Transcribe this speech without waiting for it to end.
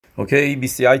اوکی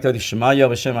بیسیای تا شمایا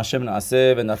و شم هشم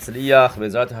نعسه و نצליח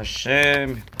בעזרת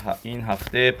השם. این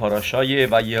هفته پاراشای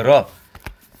ویرا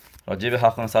راجع به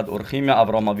 700 اورخیم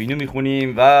ابراهیم اوینو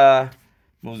میخونیم و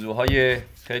موضوعهای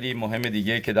خیلی مهم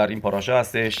دیگه که در این پاراشا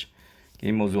هستش که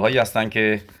این موضوعهایی هستن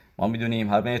که ما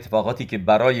میدونیم همه اتفاقاتی که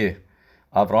برای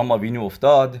ابراهیم اوینو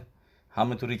افتاد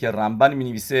همونطوری که رمبن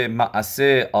مینویسه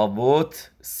معسه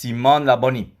آوت سیمان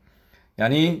لبانی،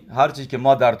 یعنی هر چیزی که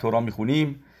ما در تورا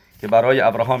میخونیم که برای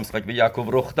ابراهام، اسحاق و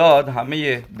یعقوب رخ داد،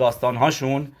 همه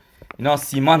داستانهاشون اینا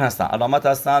سیمان هستن، علامت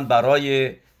هستن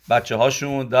برای بچه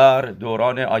هاشون در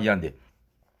دوران آینده.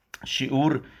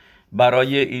 شعور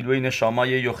برای ایلوی نشامای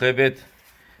یوخوت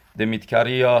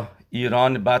دمیتکریا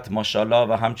ایران بت ماشالله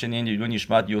و همچنین ایلوی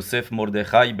نشمت یوسف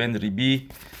مردخای بن ریبی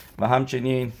و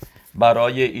همچنین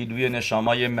برای ایلوی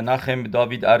نشامای منخم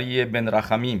داوید اری بن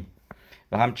رخمیم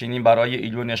و همچنین برای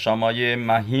ایلوی نشامای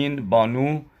مهین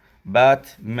بانو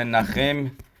بت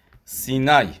منخم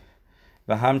سینای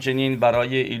و همچنین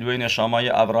برای ایلوی نشامای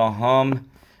ابراهام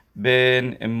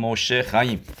بن موشه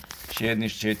خیم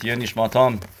شهتیه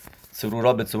نشماتام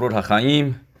سرورا به سرور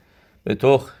هخیم به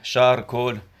توخ شهر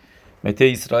کل مته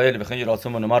اسرائیل و خیلی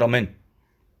راسم و نمار آمین.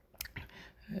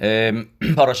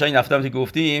 پاراشای نفتم که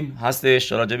گفتیم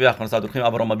هستش راجع به 700 اورخیم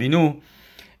ابراهیم اوینو،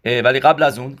 ولی قبل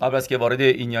از که وارد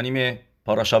اینیانیم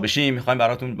پاراشا بشیم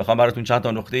بخوام براتون چند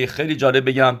تا نکته خیلی جالب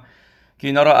بگم که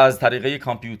اینا را از طریقه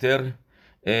کامپیوتر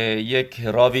یک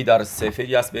راوی در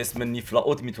سفری است به اسم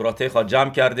نیفلاوت میتوراتیخا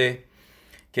جمع کرده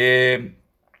که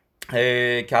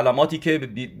کلماتی که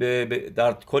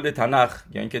در کل تنخ،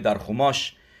 یعنی که در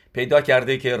خماش پیدا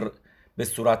کرده که به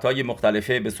صورتهای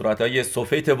مختلفه، به صورتهای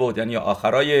صفه تود، یعنی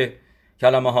آخرای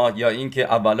کلمه ها یا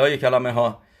اینکه اولای کلمه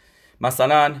ها.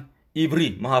 مثلا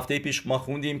ایوری، ما هفته پیش ما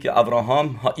خوندیم که ابراهام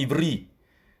ها ایوری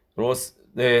روز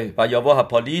و یاوا ها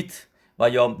پالیت و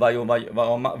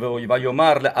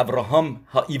یومر لابراهام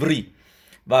ها ایوری،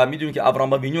 و میدونیم که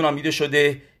ابراهیم اوینو نامیده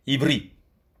شده ایوری.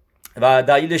 و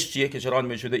دلیلش چیه که چرا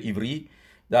نامیده شده ایوری؟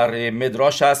 در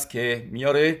مدراش هست که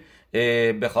میاره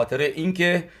به خاطر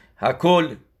اینکه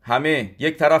همه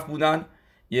یک طرف بودن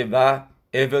و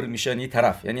ایور میشن یک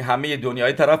طرف، یعنی همه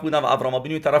دنیای طرف بودن و ابراهیم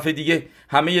اوینو طرف دیگه.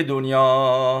 همه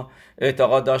دنیا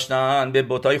اعتقاد داشتن به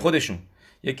بتای خودشون،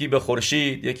 یکی به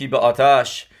خورشید، یکی به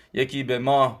آتش، یکی به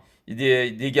ماه،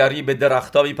 دیگری به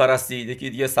درخت‌ها میپرستید، یکی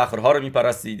دیگه صخره‌ها رو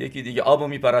میپرستید، یکی دیگه آب رو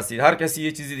میپرستید، هر کسی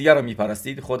یه چیزی دیگه رو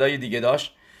میپرستید، خدای دیگه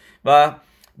داشت و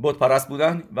بت پرست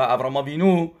بودن. و ابراهیم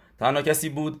اوینو تنها کسی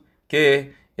بود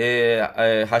که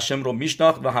هشم رو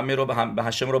میشناخت و همه رو به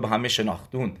هشم رو به همه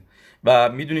شناختوند. و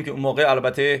میدونیم که اون موقع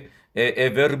البته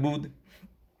ایور بود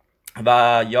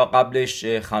و یا قبلش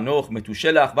خنوخ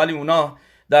متوشلخ، ولی اونا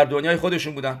در دنیای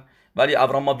خودشون بودن. ولی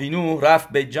ابراهیم اوینو رفت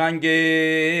به جنگ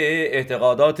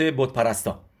اعتقادات بت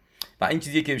پرستا و این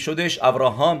چیزی که شدش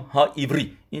ابراهام ها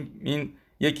ایوری. این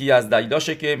یکی از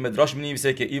دلیلاشه که مدراش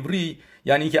می‌نویسه که ایوری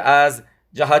یعنی که از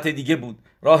جهت دیگه بود،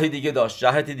 راه دیگه داشت،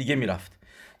 جهت دیگه میرفت.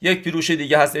 یک پیروش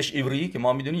دیگه هستش ایوری که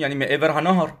ما میدونیم یعنی معور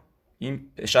هنهار،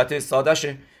 این شرط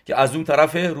سادهشه که از اون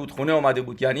طرف رودخونه اومده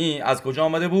بود. یعنی از کجا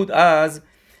اومده بود؟ از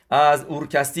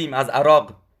اورکستیم، از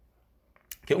عراق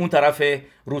که اون طرف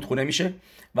رودخونه میشه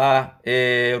و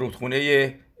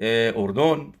رودخونه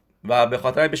اردن، و به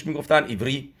خاطر بهش میگفتن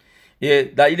ایوری.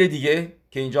 دلیل دیگه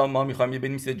که اینجا ما میخوایم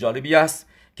ببینیم چیز جالبی است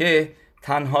که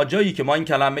تنها جایی که ما این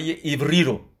کلمه ایوری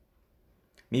رو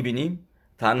میبینیم،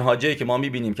 تنها جایی که ما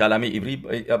میبینیم کلمه ایوری،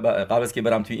 قبل از که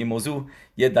برم توی این موضوع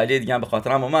یه دلیل دیگه هم به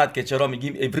خاطرم اومد که چرا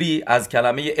میگیم ایوری از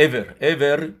کلمه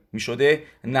ایور میشده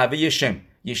نوه شم،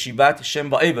 یشیوت شم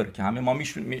و ایور، که همه ما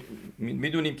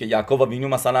میدونیم که یعقوب اوینو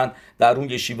مثلا در اون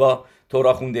یشیوا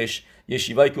تورا خوندش،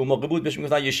 یشیوایی که اون موقع بود بهش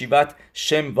میگفتن یشیوت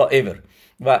شم و ایور،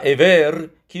 و ایور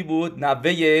کی بود؟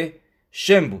 نوه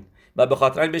شم بود و به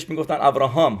خاطر این بهش میگفتن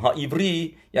ابراهام ها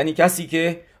ایوری، یعنی کسی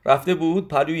که رفته بود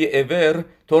پلوی ایور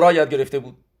تورا یاد گرفته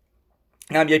بود.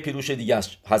 هم یک پیروش دیگه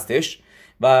هستش.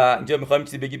 و اینجا میخوایم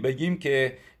چیزی بگیم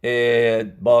که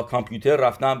با کامپیوتر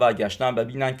رفتن و گشتن و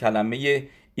ببینن کلمه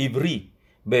ایوری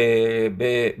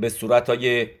به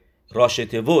صورتهای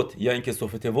راشتوت یا اینکه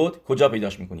صفتوت کجا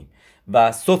پیداش میکنیم،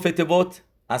 و صفتوت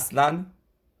اصلا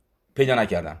پیدا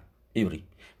نکردن ایوری،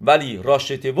 ولی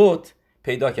راشتوت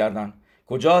پیدا کردن.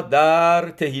 کجا؟ در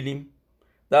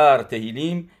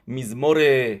تهیلیم مزمور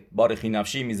بارخی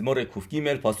نفشی، مزمور کوف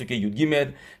گیمل، پاسوک یود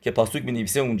گیمل، که پاسوک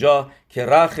بنویسه اونجا که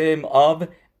رحم آب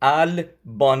ال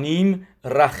بانیم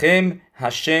رحم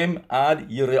هشم ال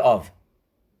یرآو.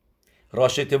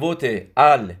 راشتوت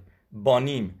ال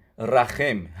بانیم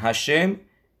رحم هشم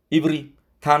ایوری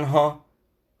تنها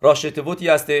راشتوتی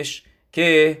هستش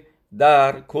که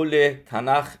در کل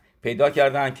تنخ پیدا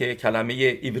کردن که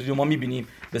کلمه عبری رو ما میبینیم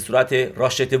به صورت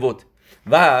راشتوت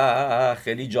و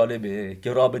خیلی جالبه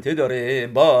که رابطه داره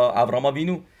با ابراهام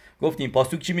وینو. گفتیم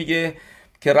پاسوک چی میگه؟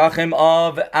 که رحم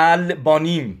آو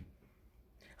البانیم،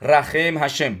 رحم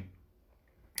هشم.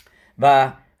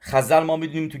 و خزل ما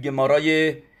میدونیم تو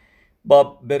گمارای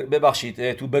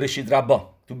تو برشید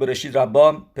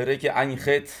ربا پرک عین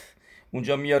خط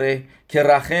اونجا میاره که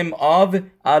رحم آو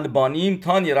البانیم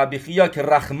تانی ربی خیا که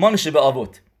رحمان شه به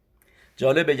آوت.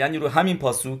 جالبه، یعنی رو همین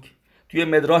پاسوک توی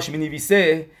مدراش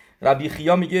مینویسه ربی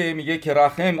خیا میگه که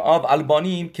رحم آو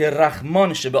البانیم که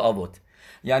رحمان شه به آوت.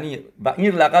 یعنی و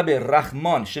این لقب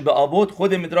رحمان شه به آوت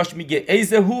خود مدراش میگه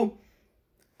ایزهو،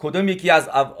 کدوم یکی از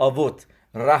آوت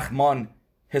رحمان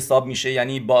حساب میشه،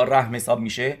 یعنی با رحم حساب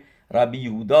میشه؟ ربی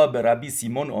یهودا به ربی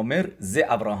سیمون عمر ز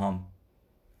ابراهام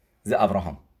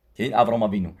که این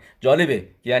ابراهام وینو. جالبه،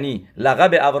 یعنی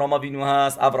لقب ابراهام وینو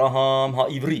هست ابراهام ها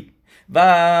ایوری.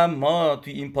 و ما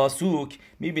توی این پاسوک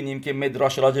میبینیم که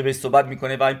مدراش راجع به صحبت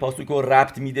میکنه و این پاسوک رو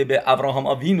ربط میده به ابراهام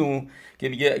آوینو که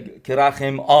میگه که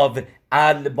رحم آو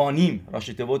البانیم،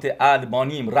 راشتوت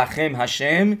البانیم رحم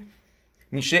هشم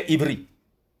میشه ایوری.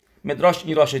 مدراش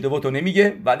این راشتوت رو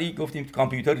نمیگه، ولی گفتیم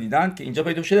کامپیوتر دیدن که اینجا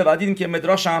پیدا شده و دیدیم که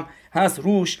مدراش هم هست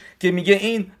روش که میگه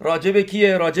این راجب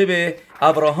کیه؟ راجب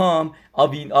ابراهام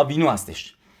آوینو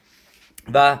هستش.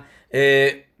 و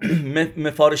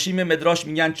مفارشیم مدراش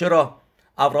میگن چرا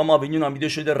ابراهام آوینو نامیده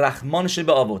شده رحمان شه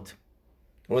به آوت؟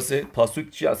 درسته؟ پاسوک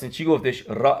چی اصلا چی گفتش؟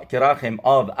 که رحم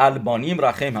آو البانیم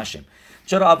رحم هشم.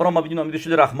 چرا ابراهام آوینو نامیده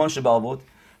شده رحمان شه به آوت؟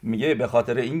 میگه به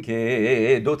خاطر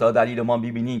اینکه دو تا دلیل ما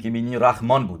میبینیم که میبینیم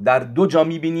رحمان بود، در دو جا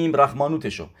میبینیم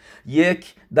رحمانوتشو.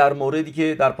 یک در موردی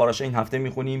که در پاراشا این هفته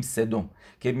میخونیم سدوم،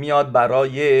 که میاد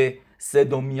برای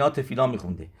سدومیا تفیلا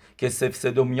میخونده که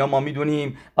سدومیا ما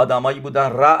میدونیم آدمایی بودن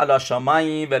رعلا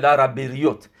شامایی و لا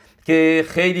ربیریوت که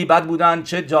خیلی بد بودن،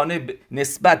 چه جانب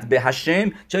نسبت به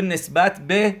هشم چه نسبت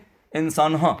به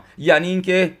انسانها، یعنی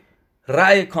اینکه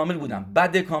رأی کامل بودن،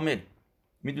 بد کامل.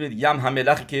 میدونید یم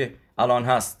هملخی که الان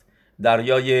هست،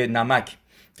 دریای نمک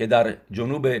که در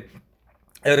جنوب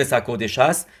ارس کودش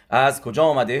هست، از کجا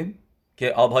آمده؟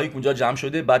 که آبهایی که اونجا جمع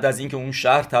شده بعد از اینکه اون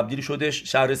شهر تبدیل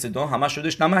شدش شهر سدوم، همه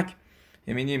شدش نمک.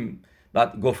 می‌بینیم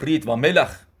بعد گفریت و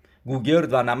ملخ،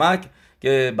 گوگرد و نمک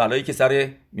که بلایی که سر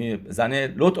زن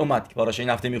لوط اومد که پاراشا این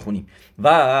هفته میخونیم. و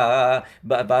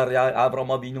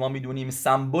ابراهام وینو ما میدونیم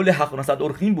سمبل حق راسد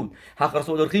ارخیم بود، حق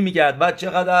راسد ارخیم میکرد و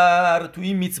چقدر توی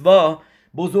این میتوا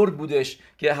بزرگ بودش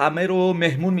که همه رو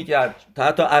مهمون میکرد، تا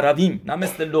حتی عربیم، نه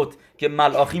مثل لوط که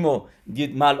ملاخیم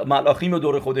رو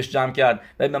دور خودش جمع کرد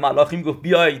و به ملاخیم گفت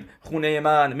بیایید خونه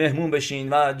من مهمون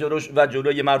بشین و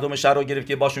جلوی مردم شهر رو گرفت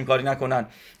که باشون کاری نکنن.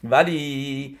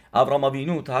 ولی ابراهام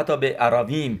وینو تا حتی به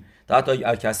عربیم، تا حتی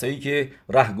کسایی که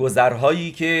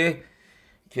رهگذرهایی که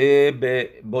به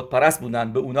بت پرست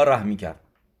بودن به اونا رحم میکرد.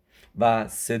 و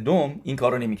سدوم این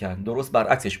کارو نمی‌کرد، درست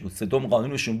برعکسش بود. سدوم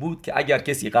قانونشون بود که اگر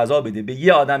کسی غذا بده به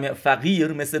یه آدم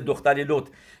فقیر مثل دختر لوط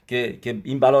که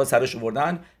این بلا سرش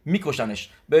آوردن، میکشنش،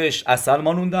 بهش عسل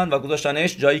مانوندن و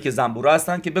گذاشتنش جایی که زنبورا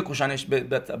هستن که بکشنش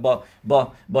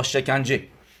با شکنجه.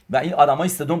 و این آدمای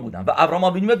سدوم بودن. و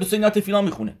ابراهام وینو به سینات فیلا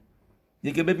میخونه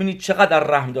دیگه، ببینید چقدر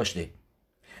رحم داشته.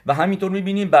 و همینطور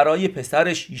میبینیم برای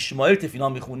پسرش اسماعیل تفیلا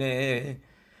میخونه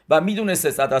و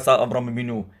میدونسته صد از ابراهام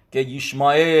وینو که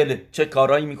اسماعیل چه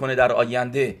کارایی میکنه در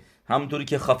آینده. همونطوری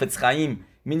که خافت خیم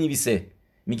مینویسه،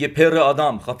 میگه پر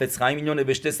آدم، خافت خیم اینو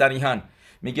نوشته صریحاً،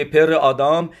 میگه پر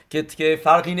آدم که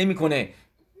فرقی نمیکنه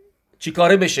چی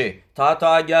کاره بشه، تا حتی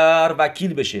اگر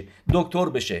وکیل بشه، دکتر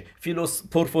بشه،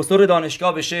 پروفسور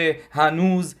دانشگاه بشه،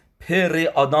 هنوز پر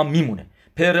آدم میمونه.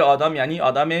 پر آدم یعنی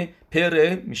آدم،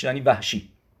 پر میشه یعنی وحشی،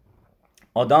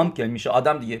 آدم که میشه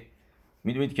آدم دیگه.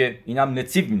 میدونید که اینم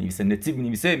نتیب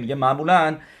مینویسه میگه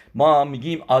معمولاً ما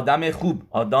میگیم آدم خوب،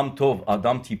 آدم توف،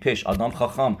 آدم تیپش، آدم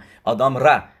خاخام، آدم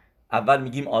ره. اول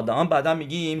میگیم آدم، بعدا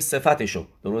میگیم صفتشو،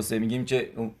 درسته؟ میگیم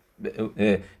که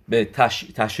به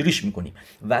تشریش میکنیم.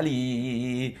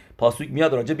 ولی پاسوک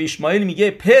میاد راجع به اسماعیل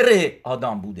میگه پر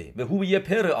آدم بوده و هو یه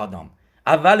پر آدم،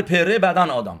 اول پره بعدن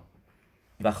آدم.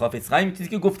 و خافت خیم چیزی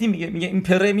که گفتیم میگه این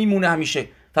پره میمونه همیشه،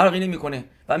 فرقی نمیکنه.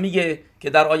 و میگه که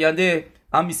در آینده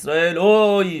ام اسرائیل،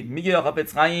 اوی میگه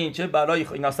خافت خیم چه بلایی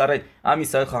اینا سر ام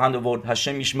اسرائیل خواهند آورد،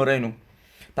 هشم میشمرینو.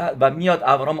 و میاد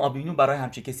ابراهام آوینو برای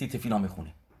همچه کسی تفیلا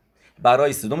میخونه،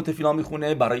 برای سدوم تفیلا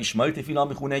میخونه، برای اسماعیل تفیلا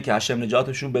میخونه که هشم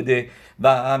نجاتشون بده.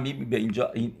 و به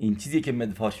اینجا این چیزی که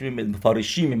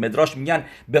مفارشیم مدراش میگن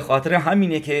به خاطر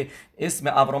همینه که اسم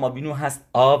ابراهام آوینو هست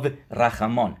آو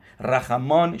رحمان،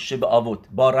 رحمان شبه آوت،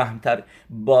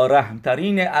 با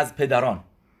رحمترین از پدران،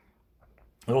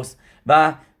 درست؟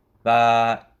 و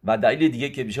و دلیل دیگه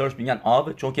که بیشترش میگن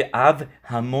آب، چون که اv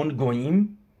همون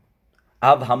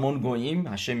گوییم،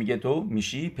 هشه میگه تو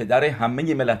میشی پدر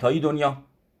همه ملت‌های دنیا.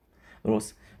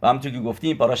 درست. و همونطور که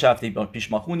گفتیم پاراشا هفته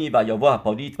پیش ما خونی و یاوا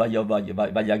پالیت و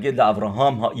یگد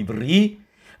ابراهام ها ایوری،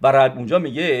 و اونجا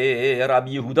میگه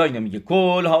ربی یهودا اینو میگه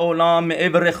کل ها اولام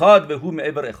معبر اخاد و هو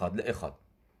معبر اخاد.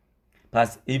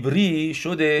 پس ایوری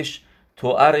شدش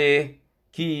توأر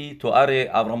کی؟ توأر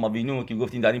ابراهام وینو که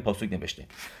گفتیم در این پاسوک نوشته.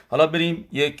 حالا بریم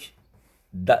یک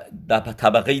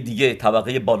طبقه دیگه،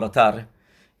 طبقه بالاتر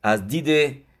از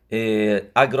دید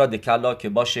اگرا دکلا که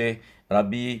باشه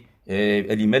ربی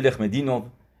الیملخ مدینو،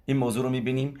 این موضوع رو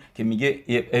میبینیم که میگه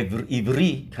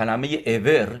ایوری، کلمه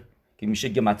ایور که میشه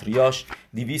گمتریاش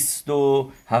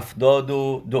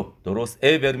 272. درست؟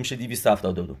 ایور میشه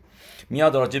 272.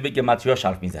 میاد راجع به گمتریاش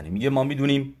حرف میزنه. میگه ما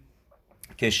میدونیم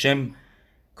که شم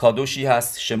کادوشی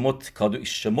هست، شموت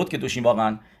که دوشیم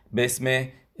واقعا به اسم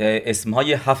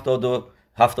اسمهای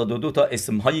 72 تا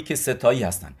اسمهایی که ستایی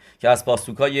هستن که از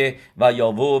پاسوکای و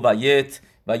یاوو و یت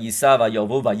و یسا و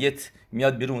یاوو و یت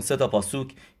میاد بیرون. 3 تا پاسوک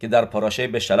که در پاراشه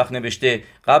به شلخ نوشته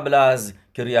قبل از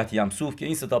کریت یمسوف، که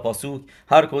این 3 تا پاسوک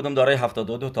هر کدوم دارای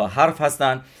 72 تا حرف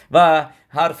هستن و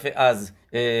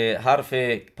حرف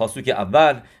پاسوک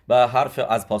اول و حرف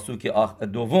از پاسوک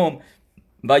دوم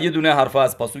و یه دونه حرف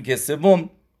از پاسوک سوم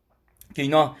که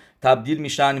اینا تبدیل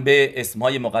میشن به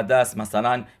اسمهای مقدس.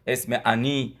 مثلا اسم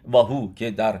انی و هو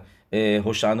که در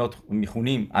هوشعنات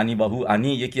میخونیم، انی و هو،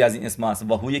 انی یکی از این اسم هست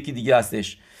و هو یکی دیگه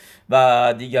هستش،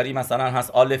 و دیگری مثلا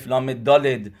هست آلف لام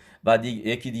دالد و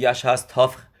یکی دیگهش هست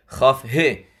تاف خاف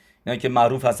ه، یعنی که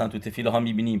معروف هستن تو تفیله ها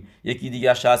میبینیم. یکی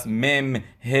دیگهش هست مم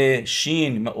ه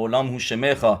شین معلام هو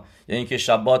شمخا، یعنی که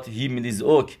شبات هی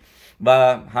ملیزوک،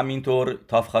 و همینطور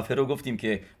تاف خافه رو گفتیم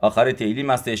که آخر تیلیم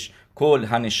هستش کل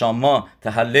هنشاما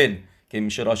تحلل، که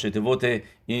میشه راشتوت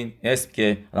این اسم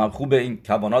که خوبه این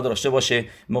کوانا داشته باشه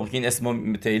موقعی که این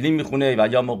اسم تیلیم میخونه، و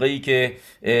یا موقعی که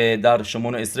در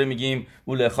شمون اسره میگیم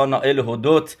اولخانا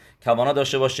الهدوت کوانا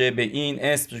داشته باشه به این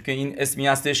اسم، که این اسمی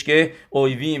هستش که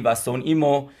اویویم و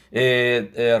سونیمو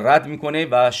رد میکنه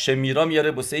و شمیرا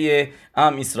میاره بسه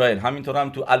ام اسرائیل. همینطور هم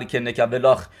تو الکنک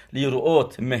بلاخ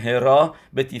لیروت مهرا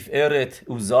به تفعرت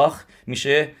اوزاخ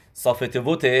میشه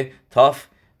صافتوت تاف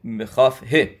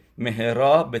خاف ه،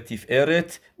 مهرا به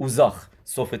تفعرت اوزاخ،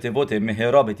 صافتوت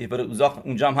مهرا به تفعرت اوزاخ.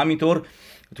 اونجا هم همینطور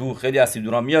تو خیلی از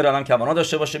سیدورا میارن هم کوانا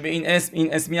داشته باشه به این اسم.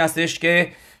 این اسمی هستش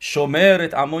که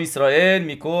شمرت اما اسرائیل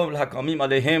میکول حکامیم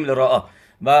علیهم لرا،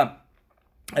 و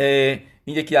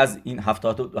این یکی از این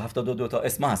 72 تا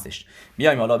اسم هستش.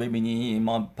 بیایم حالا ببینیم.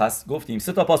 ما پس گفتیم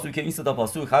 3 تا پاسوک، این 3 تا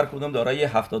پاسوک هر کدوم دارای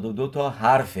 72 تا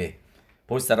حرفه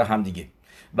پشت سر هم دیگه،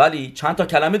 ولی چند تا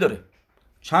کلمه داره،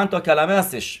 چند تا کلمه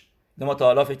هستش. ما تا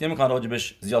حالا فکر نمی‌کنم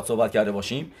راجبش زیاد صحبت کرده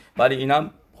باشیم، ولی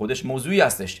اینم خودش موضوعی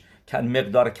هستش.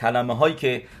 مقدار کلمه هایی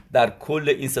که در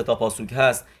کل این 3 تا پاسوک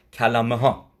هست، کلمه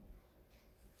ها،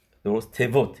 درست،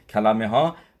 توت کلمه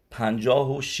ها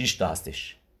 56 تا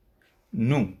هستش.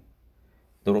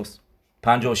 درست،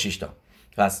 56 تا.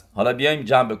 پس حالا بیایم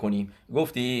جمع بکنیم.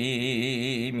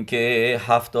 گفتیم که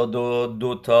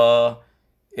 72 تا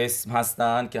اسم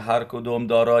هستن که هر کدوم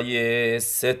دارای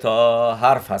 3 تا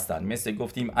حرف هستن، مثل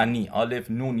گفتیم انی،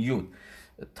 الف نون یود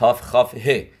تاف خاف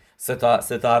ه، 3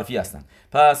 تا حرفی هستن.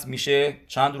 پس میشه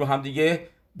چند رو هم دیگه؟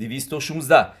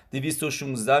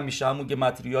 216 میشه همون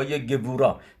گمتریای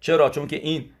گبورا. چرا؟ چون که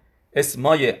این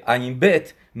اسمای این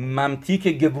بیت ممتیک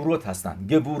گبوروت هستن،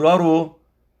 گبورا رو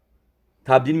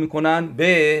تبدیل میکنن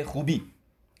به خوبی.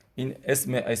 این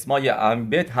اسمای این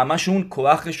بیت همشون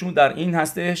کوخشون در این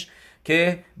هستش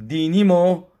که دینیم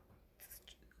و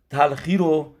تلخی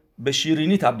رو به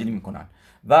شیرینی تبدیل میکنن،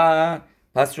 و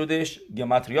پس شدش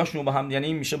گمتریاشون با هم،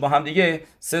 یعنی میشه با هم دیگه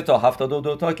 3 تا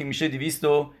 72 تا که میشه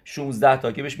 216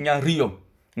 تا که بهش میگن ریو.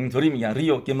 اینطوری میگن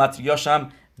ریو، گمتریاش هم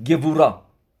گبورا.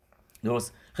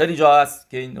 درست. خیلی جا هست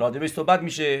که این راجبش صحبت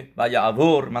میشه و یا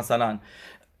عور مثلا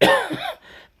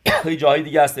خیلی جاهای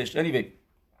دیگه هستش. یعنی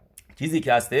چیزی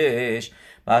که هستش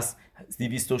پس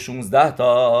 216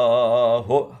 تا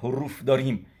حروف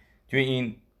داریم توی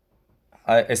این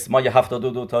اسمای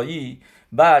 72 تایی،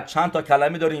 بعد چند تا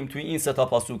کلمه داریم توی این 3 تا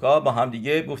پاسوکا با هم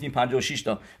دیگه گفتیم 56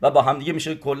 تا، و با هم دیگه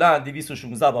میشه کلا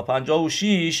 216 با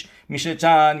 56 میشه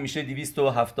چند؟ میشه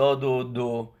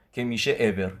 272 که میشه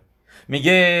ایور.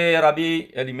 میگه ربی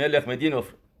الیملخ مدینوف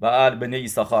و ال بنی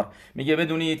ایساخار، میگه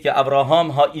بدونید که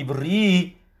ابراهام ها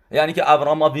ایوری، یعنی که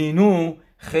ابراهام وینو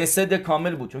خسد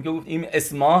کامل بود، چون که گفت این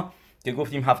اسما که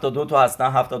گفتیم 72 تا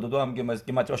هستن، 72 هم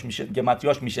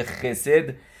گمتریاش میشه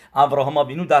خسد، ابراهام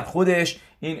آوینو در خودش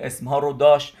این اسمها رو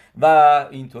داشت و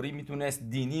اینطوری میتونست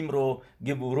دینیم رو،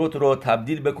 گبوروت رو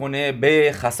تبدیل بکنه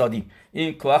به خسادیم.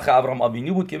 این کوخ ابراهام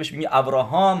آوینو بود که بهش میگه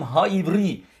ابراهام ها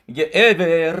ایوری، میگه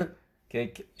ایور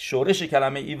که شورش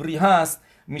کلمه ایوری هست،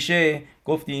 میشه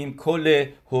گفتیم کل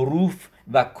حروف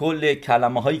و کل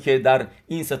کلمه هایی که در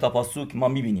این سه تا پاسوک ما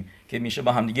میبینیم که میشه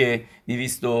با هم دیگه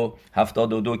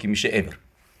 272 که میشه ایور.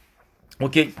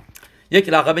 اوکی. یک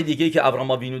لقب دیگه که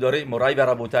ابراهام آوینو داره مرای و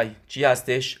ربوتای چی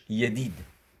هستش؟ یدید.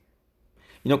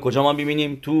 اینو کجا ما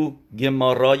میبینیم؟ تو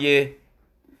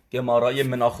گمارای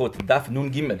مناخوت دف نون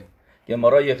گیمل.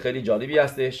 گمارای خیلی جالبی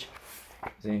هستش،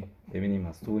 ببینیم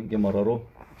هست تو این گمارا رو،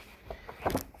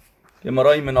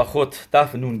 گمارای مناخوت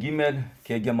دف نون گیمل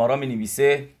که گمارا می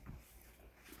نویسه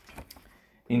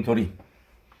اینطوری.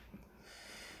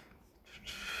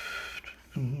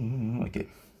 اوکی.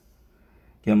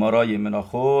 گمارای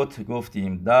مناخوت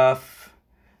گفتیم دف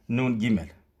نون گیمل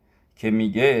که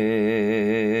میگه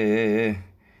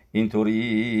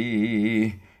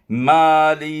اینطوری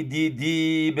مالی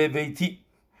دیدی به بیتی.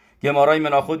 گمارای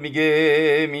مناخوت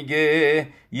میگه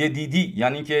یدیدی،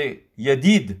 یعنی که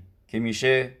یدید که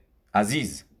میشه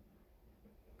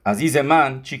عزیز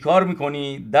من چی کار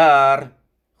میکنی در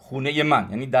خونه من،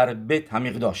 یعنی در بیت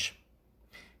همیقداش.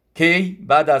 کی؟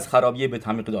 بعد از خرابی بیت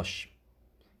همیقداش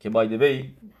که بایدوی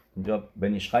اینجا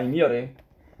بنیشخای میاره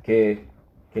که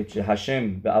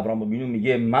هشم به ابراهام آوینو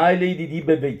میگه مالی دیدی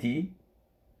به بیتی،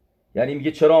 یعنی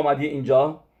میگه چرا آمدی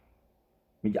اینجا؟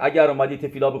 میگه اگر آمدی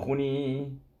تفیلا بخونی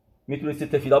میتونستی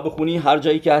تفیلا بخونی هر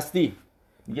جایی که هستی.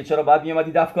 میگه چرا بعد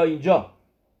میامدی دفکا اینجا؟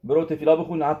 برو تفیلا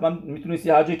بخون، حتما میتونستی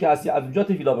هر جایی که هستی از اونجا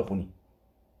تفیلا بخونی.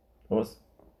 درست؟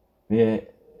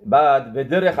 بعد به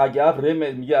درخ عقب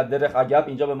میگه از درخ عقب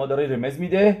اینجا به ما داره رمز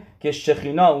میده که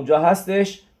شخینا اونجا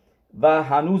هستش و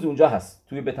هنوز اونجا هست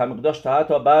توی بیت المقدس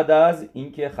تا بعد از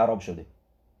اینکه خراب شده.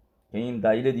 این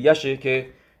دلیل دیگه شه که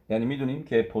یعنی میدونیم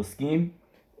که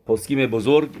پسکیم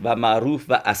بزرگ و معروف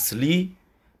و اصلی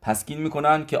پسکین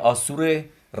میکنن که آسور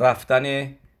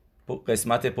رفتن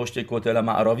قسمت پشت کتل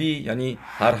معراوی، یعنی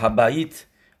هر حبایت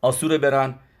آسور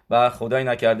برن و خدای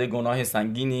نکرده گناه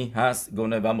سنگینی هست،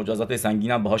 گناه و مجازات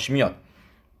سنگین هم باهاش میاد.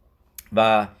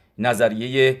 و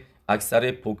نظریه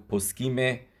اکثر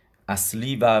پسکیم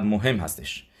اصلی و مهم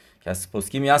هستش که از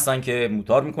پسکیمی هستن که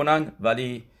موتار میکنن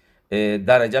ولی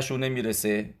درجهشون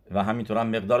نمیرسه و همینطور هم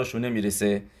مقدارشون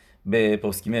نمیرسه به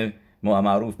پسکیم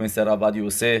معروف مثل رب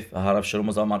یوسف، هرب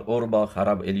شلوم زمان اورباخ،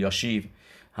 هرب الیاشیو،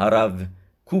 هرب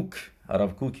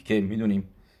کوک که میدونیم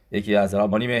یکی از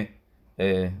ربانیم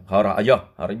هارعیا،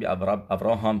 هربی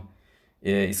ابراهام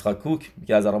اسحاق کوک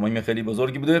که از ربانیم خیلی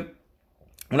بزرگی بوده،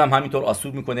 اونم همینطور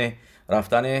آسور میکنه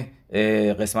رفتن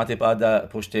قسمت بعد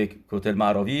پشت کتل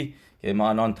معراوی که ما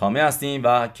الان تامه هستیم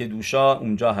و که دوشا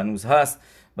اونجا هنوز هست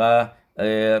و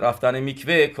رفتن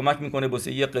میکوه کمک میکنه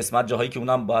بسه یه قسمت جاهایی که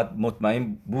اونم باید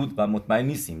مطمئن بود و مطمئن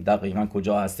نیستیم دقیقاً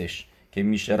کجا هستش که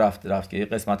میشه رفت که یه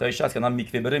قسمت‌هایش هست که اونم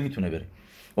میکوه بره میتونه بره.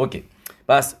 اوکی.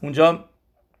 بس اونجا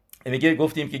میگه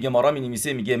گفتیم که گمارا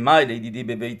می‌نویسه میگه مایل دیدی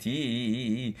به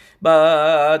بیتی،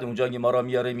 بعد اونجا گمارا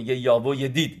میاره میگه یاو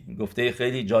یدید. گفته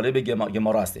خیلی جالب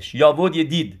گمارا هستش. یاو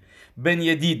یدید بن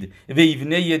یدید و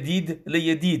ایونه یدید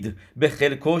لیدید به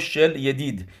خلکو شل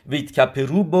یدید و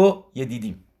ایتکپرو با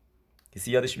یدیدیم.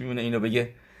 کسی یادش میمونه اینو بگه؟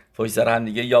 فوش سر هم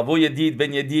دیگه یاو یدید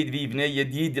بن یدید و ایونه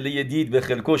یدید لیدید به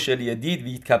خلکو شل یدید و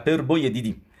ایتکپر با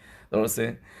یدیدیم.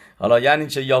 درسته؟ حالا یعنی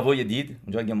چه یاو یدید؟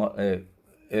 اونجا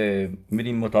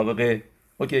میریم مطابق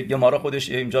اوکی گمارا خودش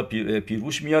اینجا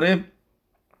پیروش میاره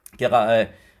که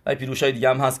پیروش های دیگه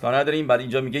هم هست کار نداریم. بعد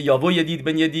اینجا میگه یاو یدید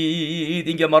بن یدید،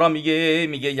 این گمارا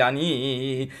میگه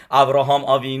یعنی ابراهام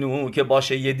آوینو که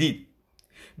باشه یدید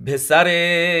پسر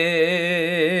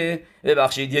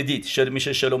ببخشید یدید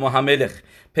میشه شلوم هملخ،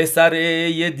 پسر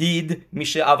یدید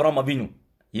میشه ابراهام آوینو،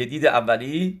 یدید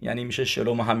اولی یعنی میشه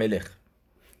شلوم هملخ.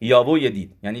 یاو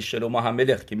یدید یعنی شلوم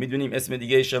هملخ که میدونیم اسم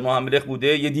دیگه شلوم هملخ بوده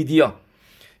یدیدیا.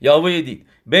 یاو یدید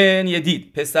بن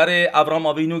یدید پسر ابراهام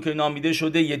آوینو که نامیده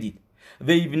شده یدید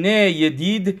و ایبنه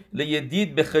یدید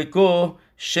لیدید به خیکو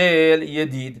شل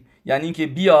یدید، یعنی که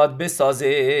بیاد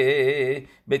بسازه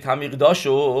به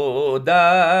تمیقداشو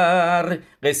در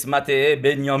قسمت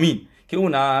بنیامین که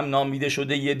اونم نامیده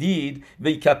شده یدید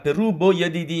و کپرو با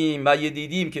یدیدیم و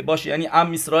یدیدیم که باشه یعنی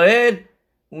ام اسرائیل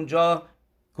اونجا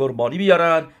قربانی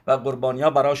بیارن و قربانی ها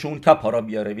براشون کپارا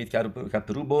بیاره وید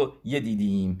کپرو با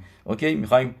یدیدیم. اوکی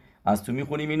میخوایم از تو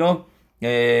میخونیم اینو.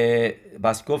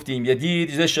 بس گفتیم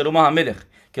یدید زه شلوم هملخ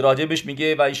که راجبش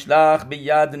میگه و ایشلخ به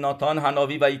ید ناتان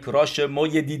هناوی و ایکراش مو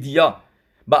یدیدیا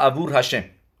با عبور هشم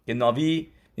که ناوی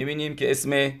میبینیم که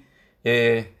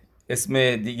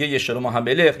اسم دیگه شلوم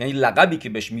هملخ یعنی لقبی که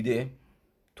بهش میده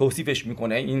توصیفش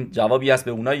میکنه. این جوابی است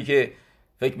به اونایی که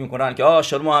فکر میکنن که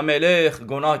شلوم هملخ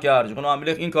گناه کرد، شلوم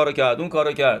هملخ این کارو کرد اون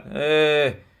کارو کرد.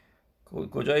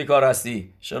 کجای کار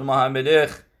هستی؟ شلوم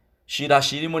هملخ شیر از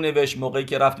شیریمو نوشت موقعی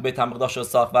که رفت بیت المقدس رو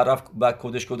ساخت و رفت و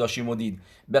کدش کداشیمو دید.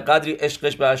 به قدری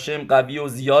عشقش به هشم قوی و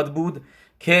زیاد بود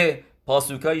که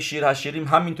پاسوکای شیر از شیریم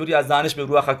همینطوری از ذهنش به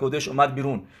روح القدس اومد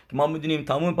بیرون. که ما میدونیم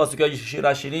تمام پاسوکای شیر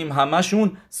از شیریم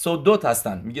همشون سدوت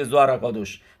هستن، میگه زوار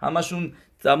القدس، همشون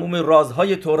تمام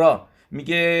رازهای تورا،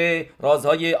 میگه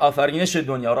رازهای آفرینش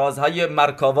دنیا، رازهای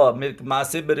مرکاوا،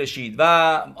 معصه برشید و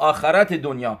آخرت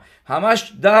دنیا،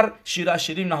 همش در شیر از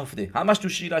شیریم نهفته، همش تو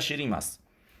شیر از شیریم هست.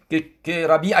 که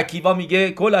ربی عکیوا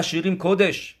میگه کل از شیریم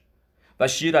کدش و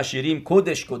شیر از شیریم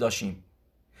کدش کداشیم.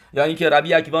 یعنی که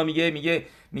ربی عکیوا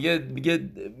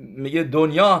میگه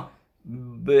دنیا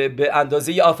به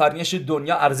اندازه آفرینش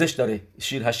دنیا ارزش داره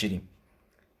شیر از شیریم.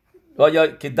 و یا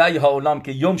که دای ها اولام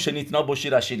که یوم شنیتنا با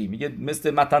شیر از شیریم، میگه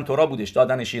مثل متن تورا بودش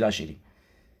دادن شیر از شیریم.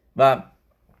 و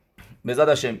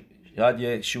بزادشم شاید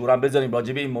یه شعورم بذاریم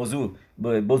راجع به این موضوع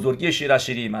بزرگی شیر از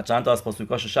شیریم، چند تا از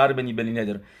پاسوکاشو شرح بنی بلی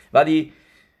نداره.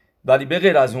 ولی به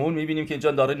غیر از اون میبینیم که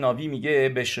اینجا داره ناوی میگه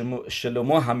به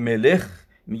شلومو هملخ،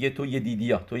 میگه تو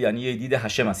یدیدیا، تو یعنی یدید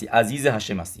هشم هستی، عزیز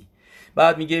هشم هستی.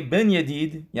 بعد میگه بن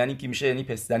یدید یعنی کی میشه؟ یعنی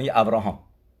پسر ابراهام.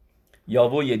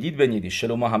 یاوو یدید بن یدید،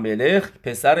 شلومو هملخ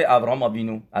پسر ابراهام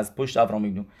آوینو، از پشت ابراهام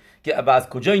آوینو. که از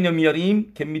کجا اینو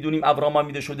میاریم که میدونیم ابراهام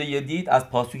آمیده شده یدید؟ از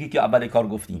پاسوکی که اول کار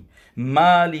گفتیم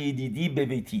مال یدیدی به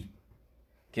بیتی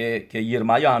که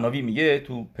یرمیا حناوی میگه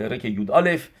تو پرک یود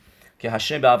الف که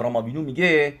هشم به ابراهام آوینو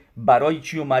میگه برای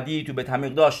چی اومدی تو بیت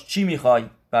المقدس، چی میخوای؟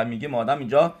 و میگه ما آدم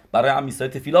اینجا برای هم میسای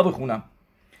تفیلا بخونم.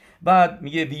 بعد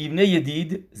میگه ویبنه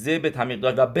یدید زه بیت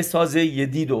المقدس و بسازه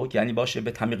یدیدو، یعنی باشه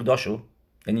بیت المقدسو،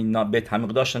 یعنی بیت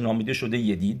المقدس نامیده شده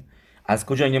یدید. از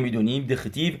کجا اینو میدونیم؟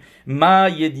 دختیو ما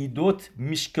یدیدوت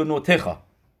میشکنوتخا،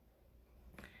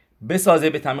 بسازه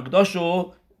بیت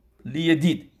المقدسو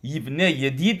لیدید، یبنه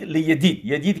یدید لیدید.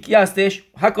 یدید کی هستش؟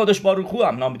 حکادش باروخو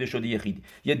هم نامیده شده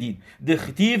یدید.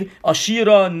 دختیو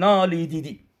آشیرا نا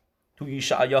لیدیدی تو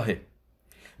یشعیاهه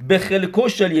به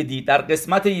خلکوش یدید، در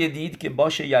قسمت یدید که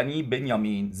باشه یعنی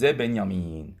بنیامین، زه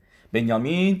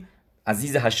بنیامین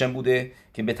عزیز هشم بوده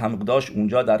که بیت المقدس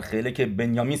اونجا در خلک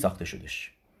بنیامین ساخته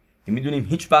شدش. میدونیم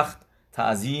هیچ وقت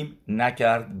تعظیم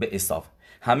نکرد به عیسی.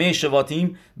 همه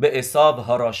شواتیم به عیسی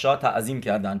هاراشا تعظیم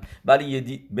کردن،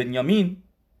 ولی بنیامین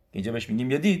اینجا بهش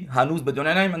میگیم یدید هنوز به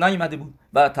دنیا نیامده بود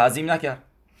و تعظیم نکرد.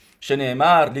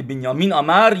 شنیمر لبنیامین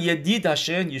امر یدید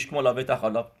هشن یشکمالاوی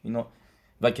تخالا، اینو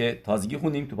و که تازگی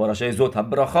خوندیم تو پاراشای زوت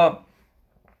براخا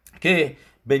که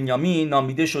بنیامین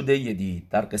نامیده شده یدید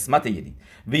در قسمت یدید.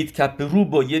 وید کپرو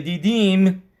با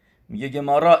یدیدیم میگه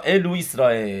گمارا الو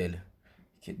اسرائیل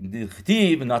که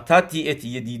دختیب ناتاتی ات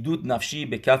یدیدود نفشی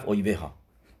به کف اویوها.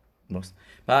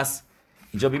 پس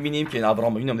اینجا ببینیم که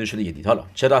ابراهام این نامیده شده یدید. حالا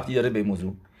چه ربطی داره به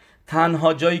موضوع؟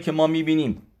 تنها جایی که ما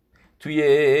میبینیم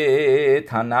توی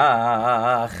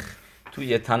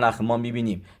تنخ ما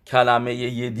میبینیم کلمه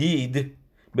یدید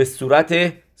به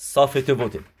صورت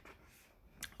صافتوته،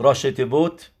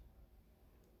 راشتوت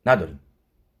نداریم،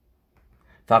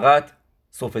 فقط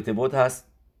صافتوت هست.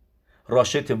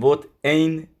 راشتوت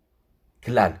این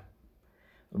کلل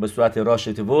به صورت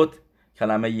راشتوت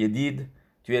کلمه یدید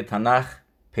توی تنخ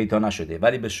پیدا نشده،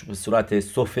 ولی به صورت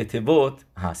صافتوت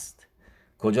هست.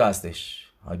 کجا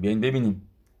هستش؟ بیاین ببینیم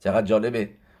چقدر جالبه.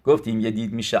 گفتیم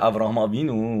یدید میشه ابراهام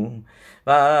آوینو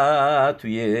و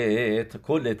توی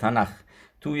کل تنخ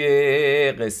توی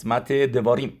قسمت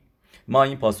دواریم ما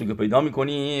این پاسوک پیدا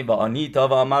میکنیم و آنیتا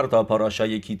و امرتا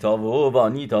پاراشای کتابو و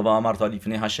آنیتا و امرتا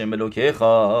لیفنه هشم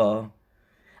الوکیخا.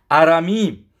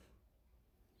 ارمی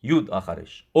یود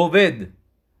آخرش، اوود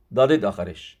دالد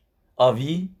آخرش،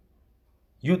 آوی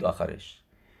یود آخرش،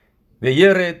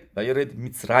 ویرد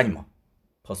میtzrayma.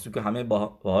 پاسوک همه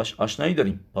باهاش آشنایی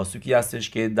داریم، پاسوکی هستش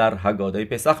که در هگادای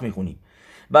پسخ میخونیم.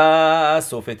 و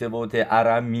صفتوت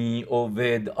ارمی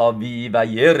اوود آوی و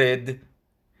یرد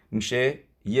میشه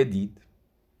یدید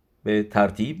به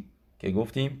ترتیب که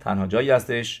گفتیم تنها جایی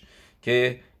هستش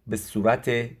که به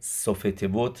صورت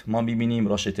صفتوت ما میبینیم.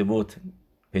 راشتوت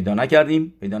پیدا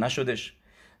نکردیم، پیدا نشدش،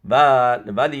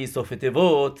 ولی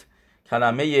صفتوت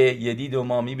کلمه یدید رو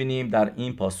ما میبینیم در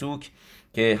این پاسوک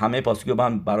که همه پاسوک رو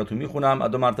من براتون میخونم.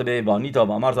 دو مرتبه وانیتا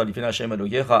و امر تالیفین هشم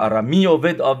الوکیخا ارمی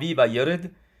اوود آوی و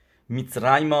یرد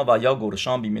میtzrayma و یا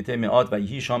گرشام بیمته مئات و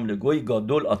یهیشام لگوی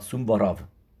گادول اتسوم باراو.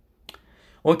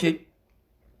 اوکی،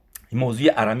 این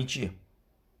موضوع ارمی چیه؟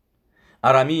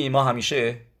 ارمی ما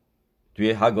همیشه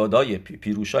توی هگادای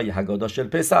پیروشای هگادا شل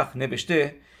پسخ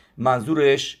نوشته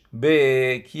منظورش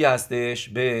به کی هستش؟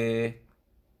 به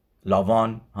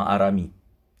لاوان ها ارمی،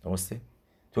 درسته؟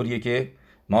 طوریه که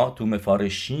ما تو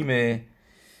مفارشیم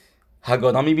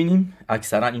هگادا میبینیم،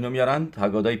 اکثرا اینو میارن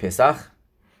هگادای پسخ،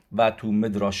 و تو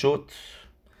مدراشوت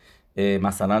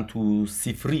مثلا تو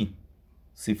سفری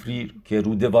که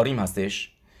رو دواریم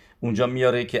هستش، اونجا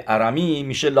میاره که ارمی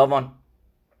میشه لاوان.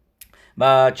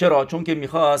 و چرا؟ چون که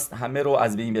میخواست همه رو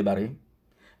از بین ببره،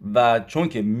 و چون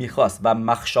که میخواست و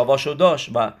مخشواشو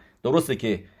داشت، و درسته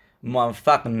که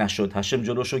موفق نشد، هشم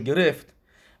جلوشو گرفت،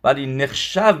 ولی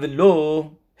نخشو لو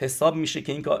حساب میشه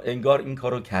که انگار این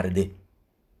کارو کرده.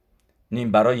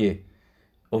 نیم برای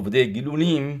عبده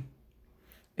گلونیم،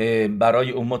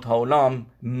 برای امت هاولام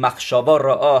مخشوا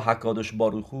را حکادش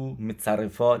باروخو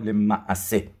متصرفا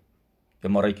لمعسه به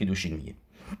مارای که دوشین میگه.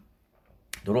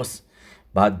 درست؟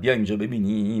 بعد بیا اینجا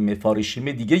ببینیم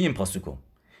مفارشیم دیگه این پاسوکو،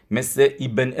 مثل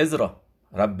ابن ازرا،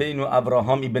 ربینو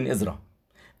ابراهام ابن ازرا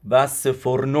و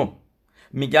سفرنو،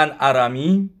 میگن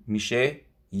ارمی میشه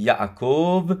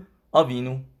یعقوب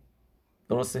آوینو.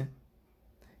 درسته؟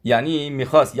 یعنی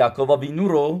میخواست یعقوب آوینو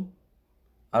رو،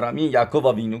 ارمی یعقوب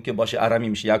آوینو که باشه ارمی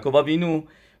میشه یعقوب آوینو،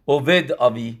 اوود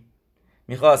آوی،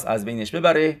 میخواست از بینش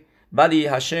ببره، ولی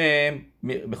هشم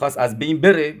میخواست از بین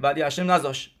بره، ولی هشم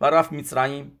نذاشت و رفت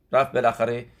مصرعیم. رفت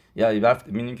بالاخره، یعنی رفت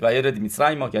میبینیم که ویرا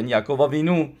مصرعیم، یعنی یعقوب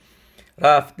آوینو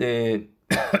رفت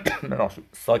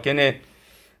ساکن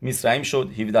مصرعیم شد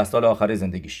 17 سال آخر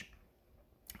زندگیش.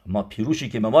 ما پیروشی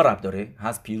که به ما رب داره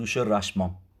هست پیروش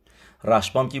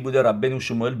رشمام کی بوده؟ ربنو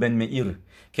شموئیل بن مئیر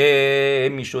که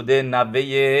میشده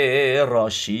نوه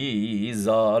راشی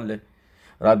زال.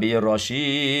 ربی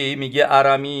راشی میگه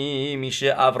ارمی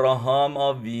میشه ابراهام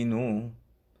آوینو.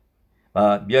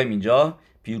 و بیایم اینجا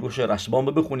پیروش رشمام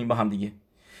رو بخونیم با هم دیگه.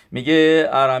 میگه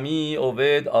ارمی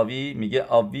اوود آوی، میگه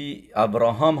آوی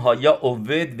ابراهام هایا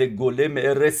اوود و گله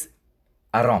ارس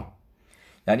ارام.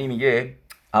 یعنی میگه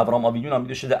ابراهام آوینو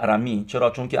نامیده شده ارمی. چرا؟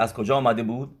 چون که از کجا آمده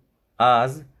بود؟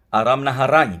 از ارم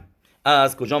نهریم.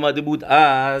 از کجا آمده بود؟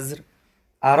 از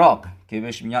عراق که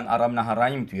بهش میگن ارم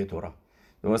نهریم توی تورا.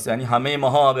 درست؟ یعنی همه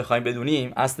ماها بخوایم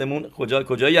بدونیم اصلمون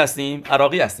کجایی هستیم؟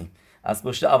 عراقی هستیم. از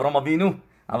پشت ابراهام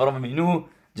آوینو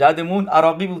جدمون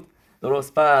عراقی بود.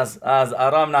 درست؟ پس از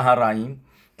ارم نهریم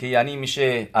که یعنی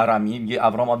میشه ارمی، میگه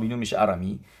ابراهام آوینو میشه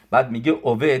ارمی. بعد میگه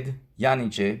اوود یعنی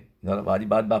چه؟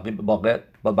 بعد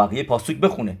بقیه پاسوک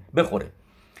بخوره.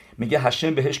 میگه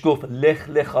هشم بهش گفت لخ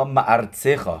لخا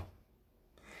معرتخا.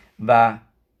 و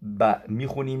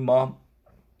میخونیم ما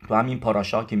تو همین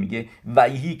پاراشا که میگه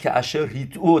ویهی که اشر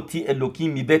هیتوتی الوکی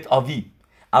میبت آوی.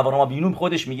 ابراهام آوینو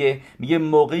خودش میگه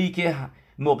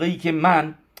موقعی که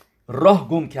من راه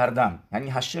گم کردم، یعنی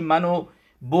هشم منو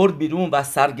برد بیرون و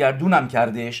سرگردونم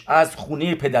کردش از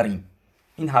خونه پدریم.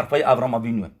 این حرفای ابراهام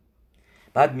آوینوه.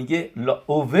 بعد میگه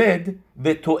اوود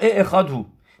و توه اخادو،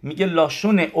 میگه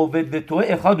لاشون اوود و توه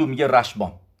اخادو، میگه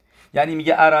رشبام، یعنی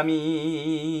میگه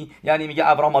ارمی، یعنی میگه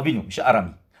ابراهام آوینو میشه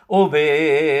ارمی.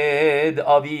 اوود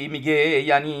آوی میگه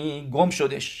یعنی گم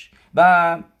شدش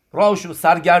و راهشو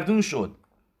سرگردون شد.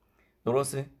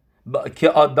 درسته؟ که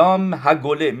آدم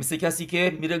هگوله، مثل کسی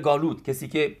که میره گالود، کسی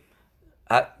که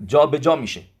جا به جا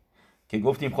میشه، که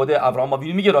گفتیم خود ابراهام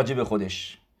آوینو میگه راجع به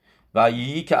خودش و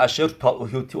یی که اشر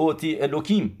تاوتی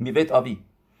الوکیم میبت آوی.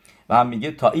 و هم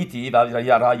میگه تاییتی و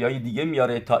رایای دیگه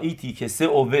میاره تاییتی که سه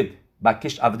اوود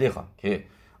بکش عبدخا، که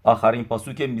آخرین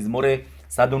پاسوک مزمور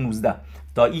 119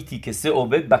 تاییتی که سه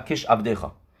اوود بکش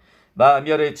عبدخا. و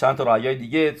میاره چند تا رایای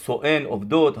دیگه سوئن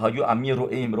اوودود هایو امی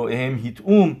روئهم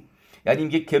هیتوم، یعنی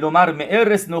میگه کلومر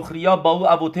مئرس نخریا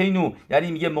باو ابوتینو،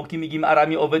 یعنی میگه موقعی میگیم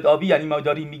ارمی اوود آوی، یعنی ما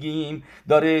داریم میگیم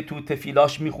داره تو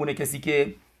تفیلاش میخونه کسی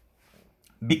که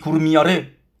بیکور میاره.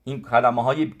 این کلمه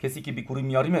های کسی که بیکوری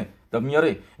میاره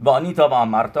و آنیتا و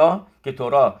امرتا که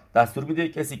تورا دستور میده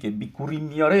کسی که بیکوری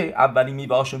میاره اولی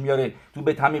میوهاشو میاره تو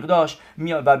به تمیق داشت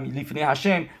و لیفنه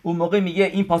هشم، اون موقع میگه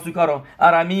این پاسوکا رو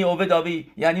ارمی اووداوی،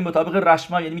 یعنی مطابق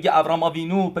رشما، یعنی میگه ابراهام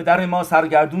آوینو پدر ما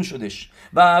سرگردون شدش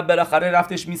و بالاخره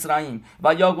رفتش مصرعیم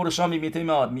و یا گورشا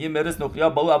میاد میگه مرس نخریا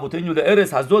با او ابوتینو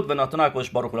لارس حزود و ناتنا کوش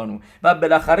باروخلانو، و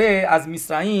بالاخره از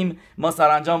مصرعیم ما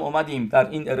سرانجام اومدیم در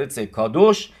این ارث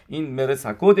کادوش، این مرس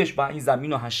حکودش و این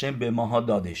زمین و هشم به ماها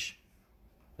دادش.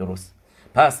 درست؟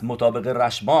 پس مطابق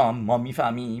رشبام ما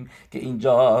میفهمیم که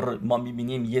اینجا ما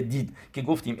میبینیم یه دید که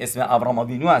گفتیم اسم ابراهام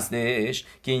آوینو هستش،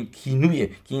 که این کینویه،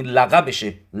 که این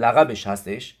لقبش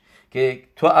هستش، که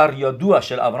تو اریادو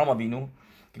اشل ابراهام آوینو،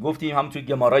 که گفتیم هم توی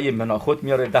گمارای مناخوت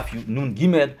میاره دف نون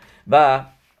گیمل، و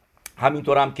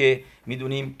همینطور هم که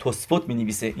میدونیم توسفوت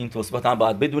مینویسه. این توسفوت هم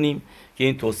باید بدونیم که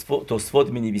این توسفوت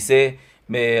مینویسه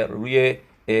روی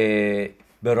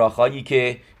براخایی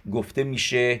که گفته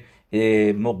میشه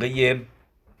موقع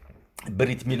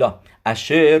بریت میلا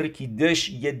اشر کیدش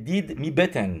یدید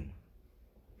میبتن.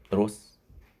 درست؟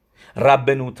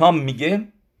 ربنوتام میگه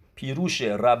پیروش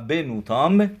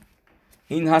ربنوتام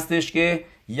این هستش که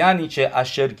یعنی چه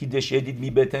اشر کیدش یدید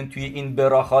میبتن توی این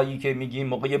براخایی که میگیم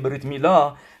موقع بریت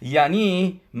میلا،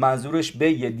 یعنی منظورش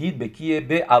به یدید به کیه؟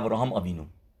 به ابراهام آوینو.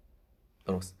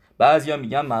 درست. بعضیا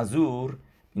میگن منظور،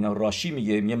 اینا راشی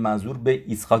میگه منظور به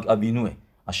اسحاق آوینوه،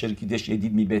 اشر کیدش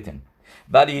یدید میبتن.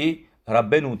 ولی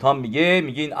ربنوتام میگه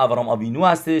این ابراهام آوینو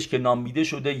هستش که نامیده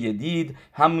شده یدید،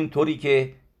 همونطوری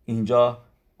که اینجا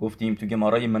گفتیم تو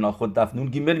گمارای مناخود دفنون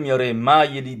گیمل میاره ما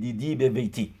یلیدیدی به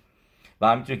بیتی، و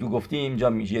همینطوری که گفتیم اینجا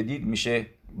میشه یدید میشه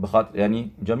بخاطر،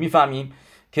 یعنی اینجا میفهمیم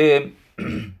که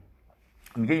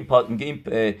میگه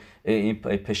این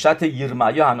پشت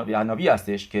یرمیا عناوی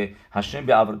هستش که هشم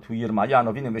به تو یرمیا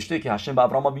عناوی نوشته که هشم به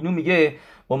ابراهام آوینو میگه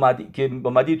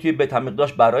اومدی توی بیت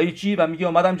المقدس برای چی؟ و میگه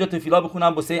اومدم اینجا تفیلا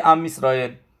بخونم واسه ام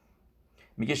اسرائیل.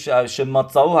 میگه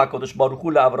شماتزاو حکادش باروخو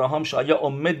لابراهام شایا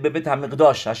امید به بیت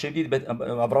المقدس، هشم دید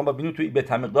ابراهام آوینو توی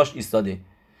بیت المقدس ایستاده.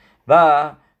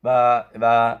 و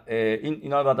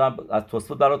اینا رو بعدا از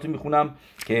توسفوت براتون میخونم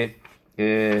که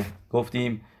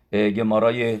گفتیم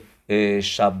گمارای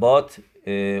شبات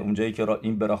اونجایی که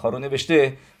این براخا رو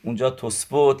نوشته، اونجا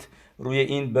توسفوت روی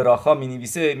این براخا می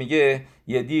نویسه، میگه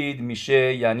یدید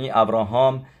میشه یعنی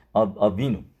ابراهام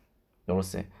آوینو.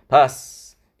 درسته؟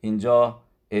 پس اینجا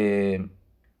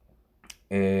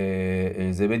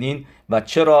زبدین. و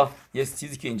چرا یه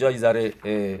چیزی که اینجا یه ذره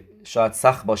شاید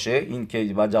سخت باشه این که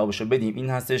باید جوابشو بدیم، این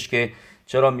هستش که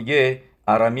چرا میگه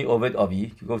ارمی اوود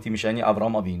آوی که گفتی میشه یعنی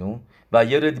ابراهام آوینو و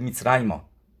یرد میسرایما.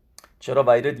 چرا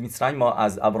ویرد میسرایما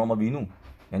از ابراهام آوینو؟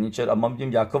 یعنی چرا ما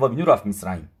میگیم یعقوب آوینو رفت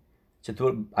میسرایم؟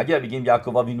 چطور اگر بگیم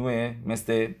یعقوب آوینوه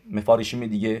مثل مفارشیم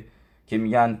دیگه که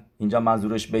میگن اینجا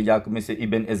منظورش به یعقوب مثل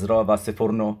ابن ازرا و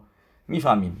سفرنو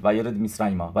میفهمیم و یرد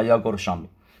میسرایما و یا گرشام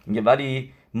میگه.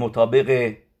 ولی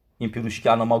مطابق این پیروشی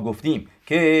که الان ما گفتیم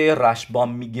که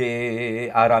رشبام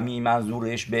میگه ارمی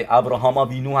منظورش به ابراهام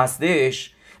آوینو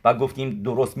هستش و گفتیم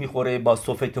درست میخوره با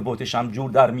صفت بوتش هم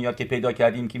جور در میاد که پیدا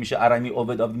کردیم که میشه ارمی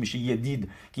اوبد آوی میشه یدید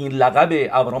که این لقب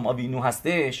ابراهام آوینو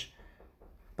هستش.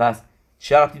 پس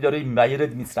چه ربطی داره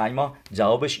ویرد میسرایما؟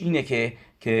 جوابش اینه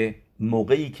که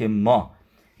موقعی که ما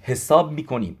حساب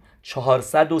میکنیم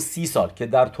 430 سال که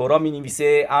در تورا می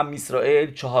نویسه ام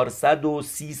اسرائیل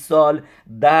 430 سال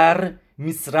در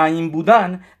میسرایم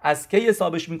بودن، از کی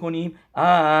حسابش میکنیم؟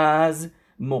 از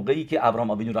موقعی که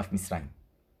ابراهام آوینو رفت میسرایم.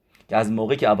 که از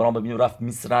موقعی که ابراهام آوینو رفت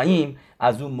میسرایم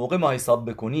از اون موقع ما حساب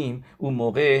بکنیم، اون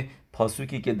موقع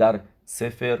پاسوکی که در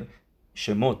سفر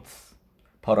شموت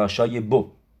پاراشای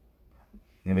بو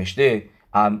نوشته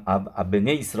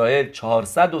بنی اسرائیل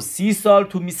 430 سال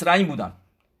تو میسرایم بودن.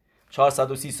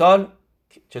 430 سال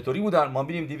چطوری بودن؟ ما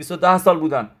می‌بینیم 210 سال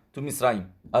بودن تو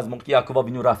میسرایم از موقعی که یعقوب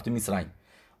آوینو رفت تو میسرایم.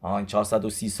 این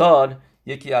 430 سال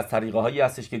یکی از طریقه‌هایی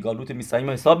هستش که گالوت میسرایم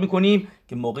رو حساب می‌کنیم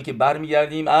که موقعی که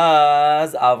برمیگردیم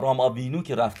از ابراهام آوینو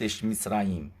که رفتش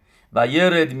میسرایم و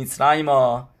یرد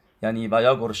میسرایما یعنی و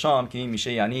یا گرشام که این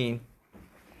میشه یعنی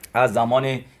از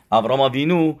زمان ابراهام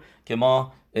آوینو که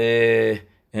ما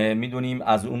میدونیم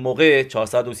از اون موقع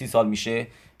 430 سال میشه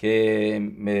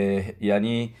که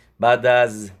یعنی بعد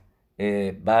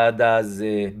از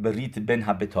بریت بن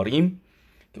هبتاریم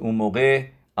که اون موقع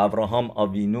ابراهام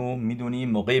آوینو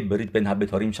میدونیم موقع بریت بن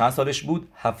هبتاریم چند سالش بود؟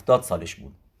 70 سالش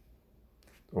بود.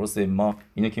 درسته؟ ما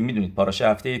اینو که میدونید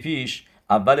پاراشا هفته پیش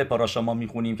اول پاراشا ما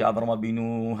میخونیم که ابراهام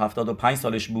آوینو 75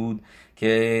 سالش بود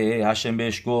که هشم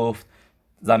بهش گفت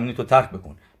زمین تو ترک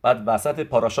بکن. بعد وسط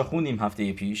پاراشا خوندیم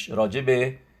هفته پیش راجع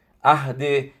به عهد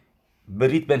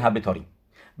بریت بن هبتاریم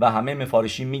و همه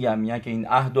مفارشین میگن که این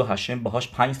عهد و هشم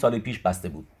باهاش 5 سال پیش بسته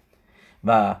بود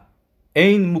و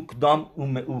این مقدام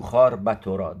اوخار به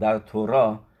تورا، در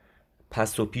تورا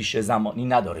پس و پیش زمانی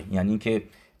نداره، یعنی که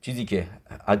چیزی که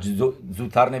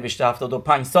زودتر نوشته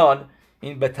 75 سال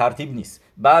این به ترتیب نیست،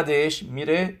 بعدش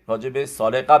میره راجع به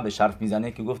سال قبلش حرف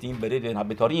میزنه که گفتیم برید به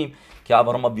هبتاریم که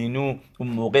ابراهام آوینو اون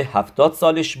موقع 70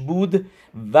 سالش بود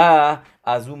و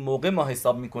از اون موقع ما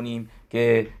حساب میکنیم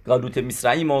که گالوت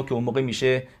میسراییم که اون موقع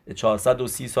میشه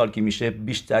 430 سال که میشه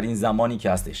بیشترین زمانی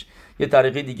که هستش. یه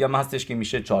طریقه دیگه هم هستش که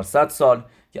میشه 400 سال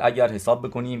که اگر حساب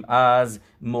بکنیم از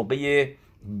موقع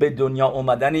به دنیا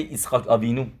اومدن اسحاق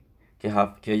آوینو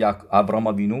که ابراهام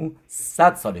آوینو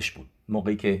 100 سالش بود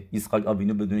موقعی که اسحاق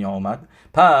آوینو به دنیا آمد.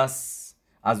 پس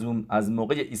از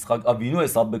موقع اسحاق آوینو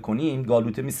حساب بکنیم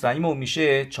گالوت میسراییم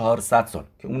میشه 400 سال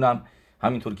که اونم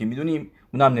همینطور که میدونیم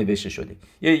اونم نوشته شده.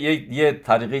 یه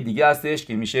طریقه دیگه هستش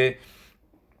که میشه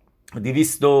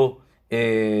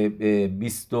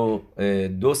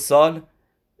 222 سال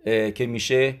که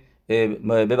میشه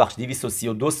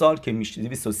 232 سال که میشه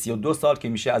 232 سال که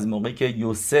میشه از موقعی که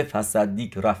یوسف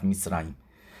صدیق رفت میسرایم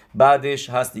بعدش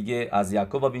هست دیگه از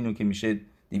یعقوب آوینو که میشه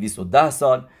 210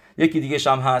 سال. یکی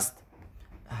دیگه هم هست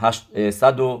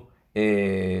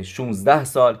 116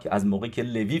 سال که از موقعی که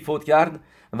لوی فوت کرد،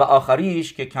 و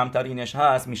آخریش که کمترینش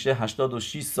هست میشه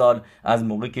 86 سال از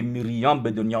موقعی که میریام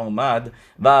به دنیا اومد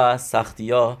و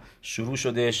سختیا شروع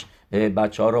شدش،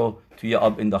 بچه ها رو توی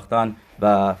آب انداختن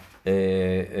و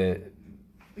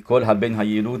کل هبن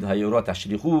هیلود هیورا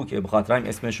تشریخو که بخاطر این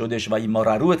اسم شدش و این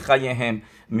مراروت خیهم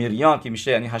میریام که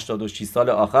میشه یعنی 86 سال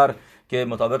آخر که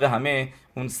مطابق همه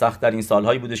اون سخت‌ترین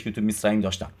سالهایی بودش که تو مصر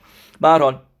داشتن. به هر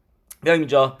حال بیایم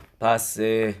اینجا پس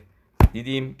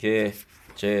دیدیم که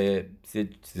چه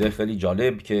چیز خیلی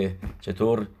جالب که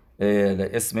چطور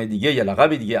اسم دیگه یا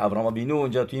لقب دیگه ابراهام آوینو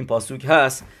اینجا تو این پاسوک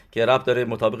هست که ربط داره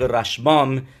مطابق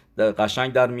رشمام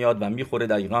قشنگ در میاد و میخوره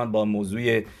دقیقاً با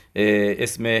موضوع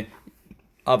اسم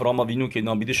ابراهام آوینو که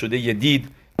نامیده شده یدید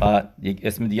و یک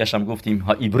اسم دیگه هم گفتیم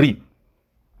ها ایوری.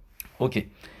 اوکی،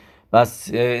 بس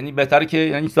یعنی بهتره که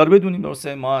یعنی چیزا رو بدونیم.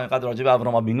 درسته ما اینقدر راجع به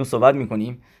ابراهام آوینو صحبت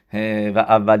میکنیم و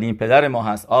اولین پدر ما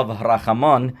هست آو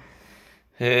رحمان،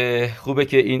 خوبه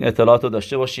که این اطلاعات رو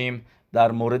داشته باشیم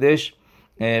در موردش.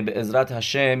 به عزت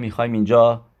هشم میخوایم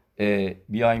اینجا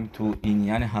بیایم تو این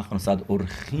یعنی 700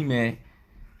 ارخیم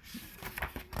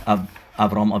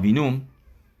ابراهام آوینو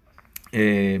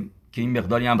که این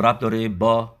مقداری هم ربط داره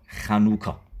با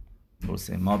خانوکا.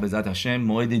 درسته ما به عزت هشم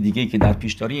موعد دیگه‌ای که در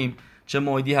پیش داریم چه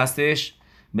موعدی هستش؟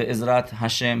 به عزت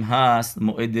هشم هست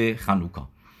موعد خانوکا.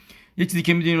 یه چیزی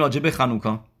که میدونیم راجع به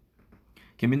خانوکا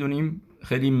که میدونیم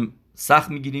خیلی سخت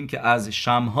میگیریم که از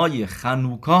شمهای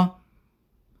خانوکا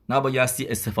نبایستی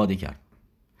استفاده کرد.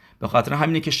 به خاطر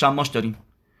همینه که شماش داریم،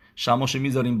 شماشو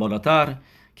میذاریم بالاتر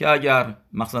که اگر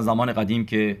مثلا زمان قدیم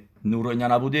که نور اینا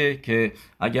نبوده که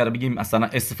اگر بگیم اصلا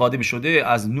استفاده میشده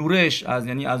از نورش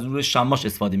یعنی از نور شماش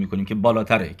استفاده میکنیم که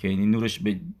بالاتره که یعنی نورش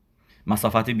به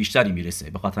مسافت بیشتری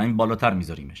میرسه، به خاطر همین بالاتر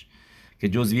میذاریمش که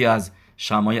جزوی از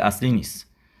شمای اصلی نیست.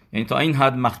 یعنی تا این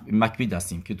حد مکبید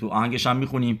هستیم که تو آهنگش هم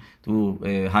میخونیم تو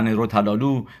هنرو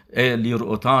تلالو لیر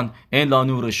اوتان این لا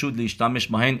نور شود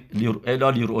لیشتمش ماهن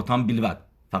لیر اوتان بیلود،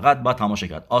 فقط با تماشا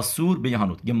کرد. آسور به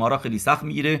یهانوت گمارا خیلی سخت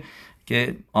میگیره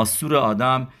که آسور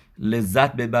آدم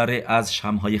لذت ببره از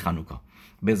شمهای خانوکا.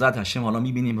 به ذات هشم حالا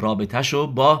میبینیم رابطه‌شو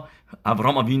با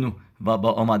ابراهام آوینو و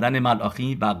با آمدن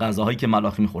ملاخی و غذاهایی که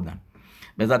ملاخی میخوردن.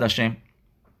 به ذات هشم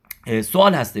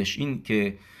سوال هستش این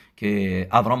که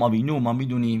ابراهام آوینو ما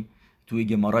میدونیم توی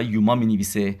گمارای یوما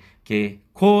مینویسه که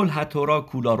کل تورا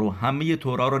کولا رو همه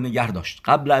تورا رو نگه داشت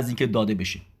قبل از اینکه داده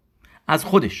بشه از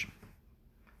خودش،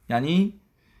 یعنی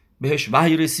بهش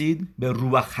وحی رسید به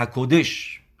روح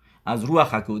حکودش، از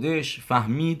روح حکودش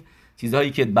فهمید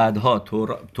چیزهایی که بعدها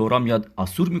تورا میاد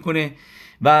آسور میکنه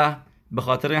و به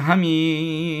خاطر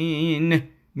همین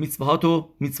میtzvah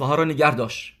ها رو نگه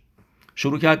داشت.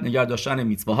 شروع کرد نگه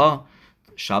داشتن میtzvah ها،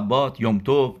 شبات، یوم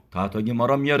توب، تا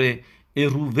گمارا میاره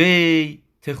ارووی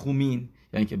تخومین،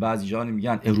 یعنی که بعضی جا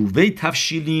میگن ارووی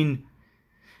تفشیلین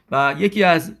و یکی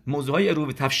از موضوعهای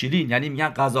ارووی تفشیلین یعنی میگن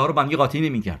غذا رو با هم قاطی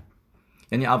نمیکرد،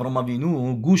 یعنی ابراهام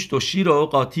آوینو گوشت و شیر رو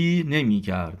قاطی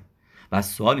نمیکرد. و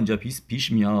سوال اینجا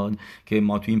پیش میاد که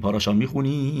ما تو این پاراشا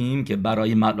میخونیم که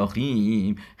برای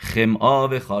ملاخیم خمعا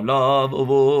و خالاو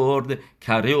آورد،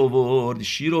 کره آورد،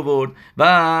 شیر آورد و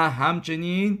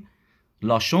همچنین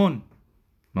لاشون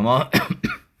ما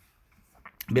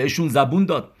بهشون زبون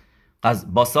داد،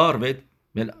 از باسار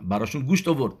براشون گوشت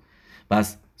آورد.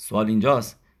 پس سوال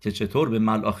اینجاست که چطور به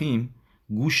ملاخیم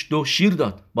گوشت و شیر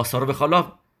داد، باسار و خالاو.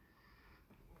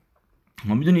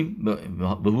 ما میدونیم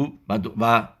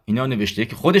و اینا نوشته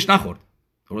که خودش نخورد.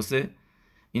 درسته؟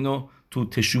 اینو تو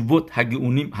تشووت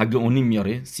هگ اونیم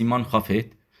میاره سیمان خافت،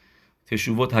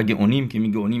 تشووت هگ اونیم که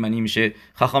میگه اونیم یعنی میشه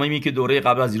خخامی که دوره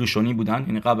قبل از یروشونی بودن،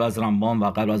 یعنی قبل از رمبان و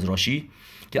قبل از راشی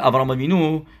که ابراهام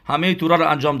آوینو همه تورا رو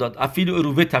انجام داد. افیل و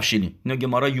ارووه تفشیلی، اینو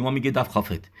گمارا یوما میگه دف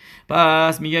خافت.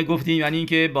 پس میگه گفتیم یعنی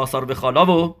اینکه باسار به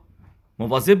خالاو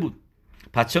مواظب بود.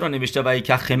 پس چرا نوشته و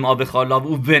یک خمعا به خالاو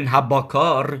و ون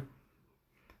حباکار،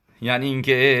 یعنی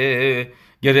اینکه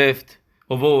گرفت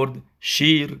آورد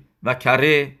شیر و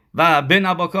کره و بن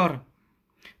اباکار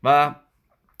و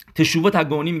تشووت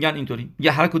هگونی میگن اینطوری،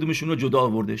 میگه هر کدومشون رو جدا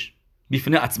آوردش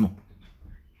بیفنه عطمو.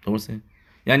 درسته؟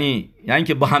 یعنی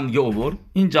که با هم دیگه آورد.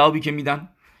 این جوابی که میدن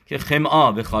که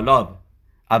خمعا و خالاب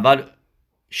اول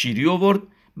شیری آورد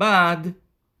بعد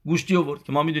گوشتی آورد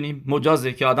که ما میدونیم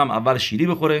مجازه که آدم اول شیری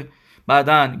بخوره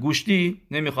بعدن گوشتی،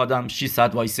 نمیخوادم 6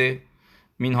 ساعت وایسه.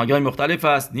 منهاج‌های مختلف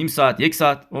است، نیم ساعت، 1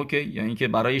 ساعت، اوکی، یعنی که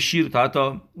برای شیر تا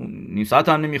حتی نیم ساعت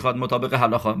هم نمیخواد مطابق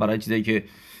حلاخا، برای چیزایی که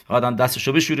آدم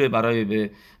دستشو بشوره، برای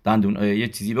به دندون یه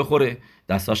چیزی بخوره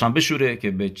دستاش هم بشوره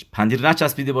که به پنیر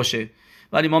نچسبیده باشه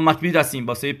ولی ما مکبید هستیم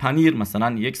واسه پنیر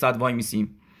مثلا 1 ساعت وای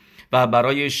میسیم و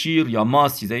برای شیر یا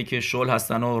ماست چیزایی که شل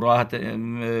هستن و راحت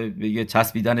یه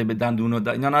چسبیدن به دندون و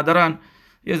اینا ندارن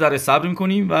یه ذره صبر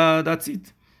میکنیم و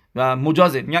دتسیت و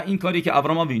مجازه. میگن این کاری که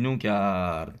ابراهام وینون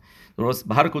کرد درست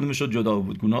به هر کدومش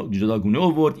جداگونه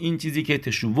آورد. این چیزی که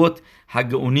تشوت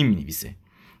حق اونی مینویسه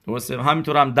درسته.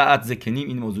 همینطور هم دعت زکنیم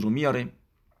این موضوع رو میاره.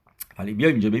 ولی بیا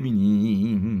اینجا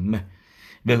ببینیم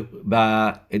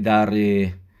و در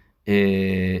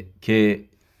که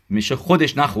میشه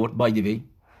خودش نخورد بای دی وی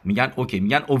میگن اوکی،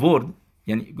 میگن اوورد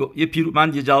یعنی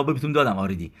من یه جواب بهتون دادم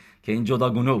آردی که این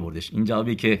جداگونه آوردش. این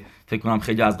جوابی که فکر کنم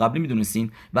خیلی از قبل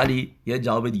میدونستین، ولی یه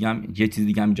جواب دیگه هم یه چیز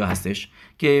دیگه هم اینجا هستش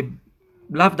که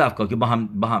لف دفکا که با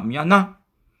هم میگن نه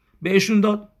بهشون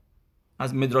داد.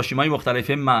 از مدراشیمای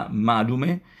مختلفه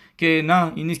معلومه که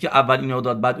نه این نیست که اول اینو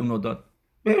داد بعد اونو داد،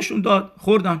 بهشون داد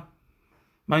خوردن.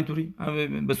 من اینطوری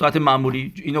به صورت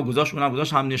معمولی اینو گذاشت اونم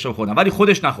گذاشت هم نشه خوردن، ولی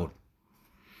خودش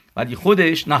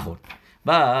نخورد.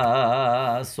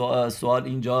 و سوال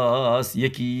اینجاست،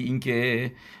 یکی این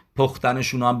که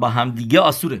پختنشون هم با هم دیگه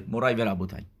آسوره. مرای و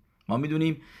ربوتای ما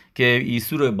میدونیم که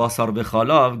ایسور باسار و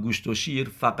خالا گوشت و شیر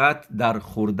فقط در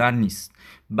خوردن نیست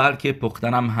بلکه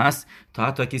پختن هم هست تا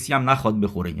حتی کسی هم نخواد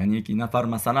بخوره. یعنی یکی نفر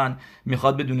مثلا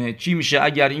میخواد بدونه چی میشه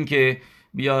اگر این که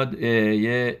بیاد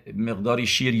یه مقداری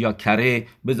شیر یا کره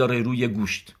بذاره روی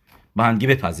گوشت با هم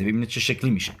دیگه بپزه ببینه چه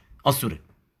شکلی میشه. آسور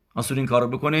این کارو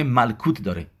بکنه ملکوت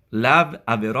داره، لو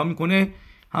عورا میکنه.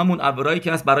 همون عورایی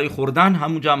که هست برای خوردن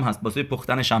همونجا هم هست واسه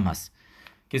پختنش هم هست.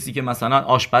 کسی که مثلا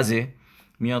آشپزه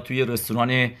میاد توی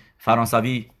رستوران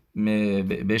فرانسوی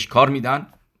بهش کار میدن،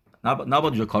 نباید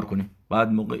اونجا کار کنه،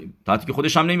 بعد موقع تاتی که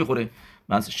خودش هم نمیخوره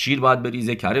مثلا شیر باید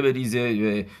بریزه، کره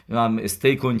بریزه،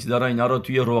 استیک و اینا رو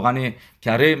توی روغن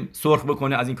کره سرخ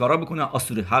بکنه، از این کارا بکنه.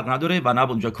 آسوره، حق نداره و نباید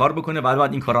اونجا کار بکنه،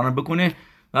 بعد این کارا رو بکنه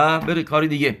و بره کاری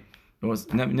دیگه.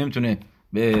 نمیتونه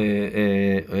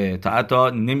تا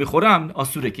حتی نمیخورم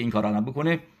آسوره که این کارا رو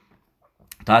بکنه،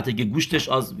 تا حتی که گوشتش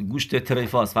از گوشت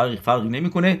تریفاس فرقی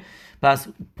نمیکنه. پس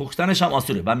پختنش هم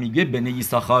آسوره. و میگه بنی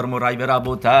ساخار مرای و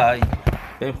ربوتای،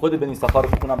 خود بنی ساخار رو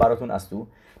میکنم براتون از تو،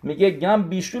 میگه گم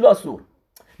بیشول آسور.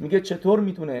 میگه چطور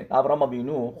میتونه ابراهام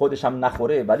بینو خودش هم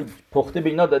نخوره ولی پخته به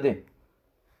اینا داده.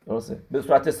 درسته؟ به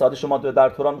صورت ساده شما در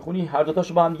تورا میخونی هر دو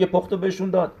تاشو با هم دیگه پخته بهشون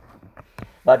داد.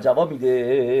 و جواب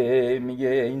میده، میگه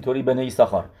اینطوری بنی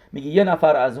ساخار، میگه یه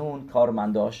نفر از اون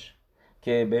کارمنداش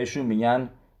که بهشون میگن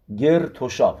گر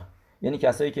توشاب، یعنی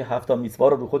کسایی که 7 میثوا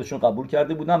رو خودشون قبول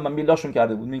کرده بودن و میلاشون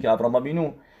کرده بودن که ابراهام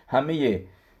بینو همه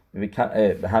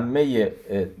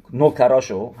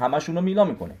نوکراشو همشون رو میلا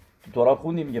میکنه. تو تورا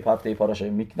خوندیم میگه پفته پاراشای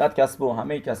میکنت کسب و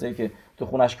همه کسایی که تو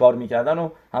خونش کار میکردن و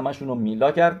همشون رو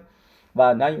میلا کرد.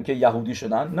 و نه اینکه یهودی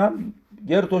شدن، نه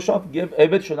گر توشاب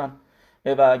عبد شدن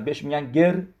و بهش میگن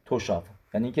گر توشاب،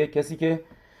 یعنی که کسی که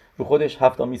رو خودش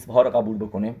 7 میثوا رو قبول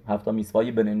بکنه، 7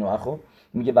 میثوای بنی نوح،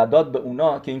 میگه و داد به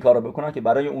اونا که این کارو بکنن که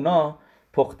برای اونا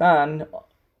پختن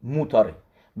موتاره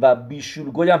و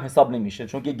بیشولگوی هم حساب نمیشه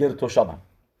چون که گر توشابن.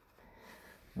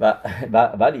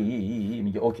 ولی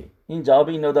میگه اوکی این جواب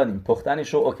اینو دادیم،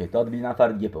 پختنشو اوکی داد به نفر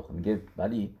دیگه پخت. میگه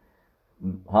ولی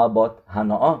ها با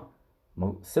هنا'a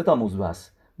 3 موضوع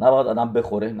هست. نباید آدم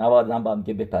بخوره، نباید آدم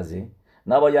باید بپزه،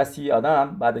 نبایستی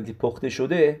آدم بعد که پخته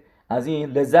شده از این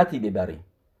لذتی ببره.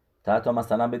 تا حتی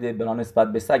مثلا بده بلا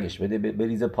نسبت به سگش بده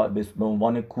بریزه به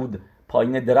عنوان کود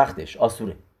پایین درختش،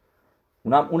 آسوره.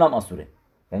 اونم آسوره.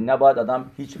 یعنی نباید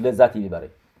آدم هیچ لذتی ببره.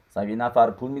 مثلا یه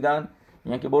نفر پول میدن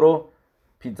میگن که برو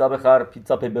پیتزا بخر،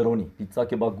 پیتزا پپرونی، پیتزا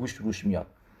که با گوشت روش میاد.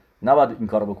 نباید این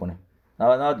کارو بکنه.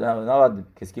 نباید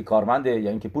کسی که کارمنده یا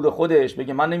اینکه پول خودش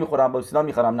بگه من نمیخورم با سینا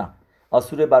میخورم، نه.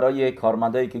 آسوره برای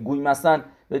کارمندایی که گوی هستن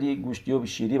بری گوشتی و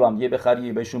شیری با هم دیگه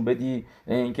بخری بهشون بدی،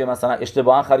 اینکه مثلا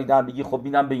اشتباها خریدن بگی خب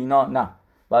میدم به اینا، نه،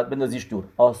 بعد بندازیش دور.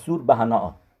 آسور به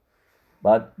هنا'a،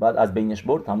 بعد از بینش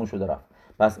برد تموم شده رفت.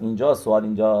 پس اینجا سوال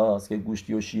اینجاست که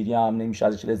گوشتی و شیری هم نمیشه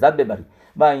ازش لذت ببری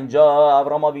و اینجا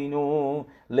ابراهام وینو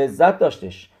لذت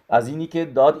داشتش از اینی که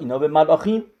داد اینا به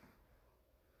ملاخیم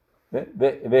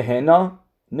به هنا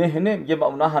نه میگه با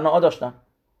اونا هنا'a داشتن.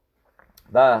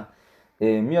 و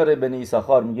میاره بنی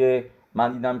ساخار میگه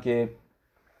من دیدم که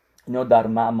اینا در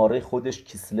معماره خودش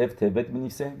کسلو تبت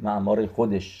می‌نویسه، معماره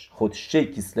خودشه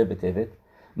کسلو تبت،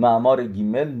 معمار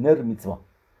گیمل نر میتوا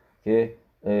که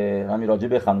همین راجع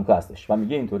به خانوکه هستش. و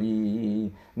میگه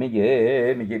اینطوری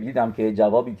میگه دیدم که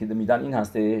جوابی که میدن این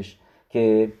هستش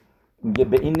که میگه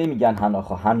به این نمیگن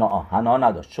هنا'a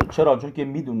نداشت. چرا؟ چون که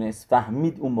میدونست،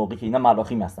 فهمید اون موقع که اینا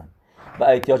ملاخیم هستن و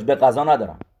احتیاج به غذا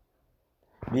ندارن.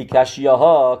 بی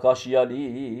کاشیاها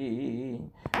کاشیالی،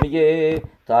 میگه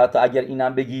تا اگر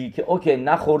اینم بگی که اوکی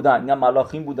نخوردن اینا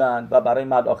ملاخیم بودن و برای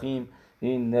ملاخیم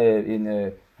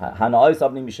این حنا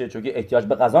حساب نمیشه چون که احتیاج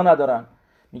به غذا ندارن.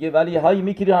 میگه ولی های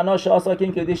میکری حنا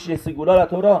شاساکن که دش سگولا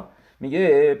تورا.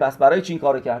 میگه پس برای چی این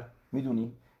کارو کرد؟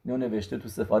 میدونی اینو نوشته تو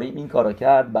سفاریم، این کارو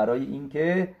کرد برای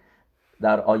اینکه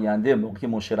در آینده موقعی که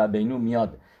مشرع بینو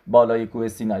میاد بالای کوه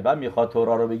سینای و میخواد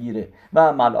تورا رو بگیره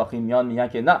و ملاخی میان میگن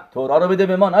که نه تورا رو بده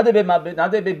به ما،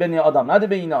 نده به بنی آدم، نده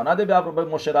به اینا، نده به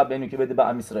مشرع بینو که بده به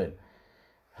ام اسرائیل.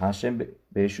 هاشم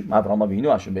بهشون ابراهام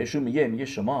بینو هاشم بهشون میگه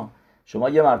شما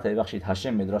یه مرتبه بخشید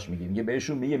هاشم مدراش میگه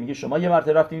بهشون میگه شما یه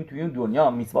مرتبه رفتین توی این دنیا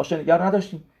میثواش نگار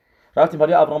نداشتین، رفتیم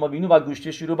برای ابراهام بینو و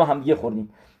گوشت شیر رو با هم دیگه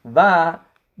خوردیم و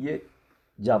یه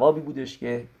جوابی بودش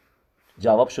که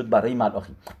جواب شد برای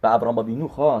ملاخی و ابراهام بینو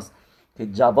خواست که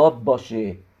جواب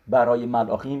باشه برای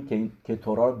ملاخیم که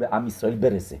تورا رو به ام اسرائیل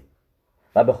برسه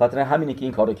و به خاطر همینه که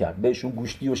این کارو کرد، بهشون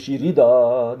گوشتی و شیری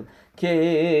داد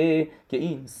که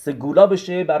این سگولا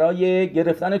بشه برای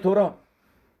گرفتن تورا،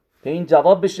 که این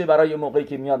جواب بشه برای موقعی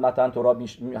که میاد مثلا تورا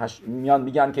میان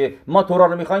میگن که ما تورا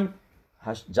رو میخوایم،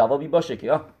 جوابی باشه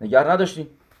که نگار نداشتیم.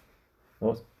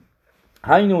 درست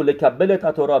هینو لکبل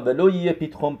تورا ولوی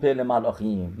پیتخم پل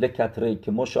ملاخیم لکتری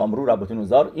که مش امرو ربطون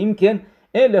وزار ایمکن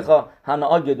الخا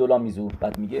هناا گدولا میزو.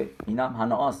 بعد میگه اینم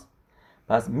هنااست،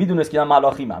 پس میدونست که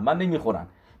من نمیخورن.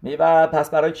 میگه پس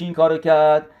برای چی این کارو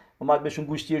کرد؟ اومد بهشون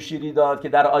گوشتی و شیری داد که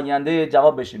در آینده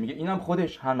جواب بشه. میگه اینم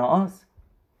خودش هنااست.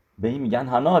 به این میگن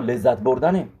هنا لذت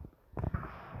بردنه.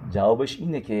 جوابش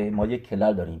اینه که ما یک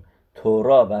کلل داریم،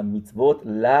 تورا و میتوت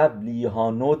لب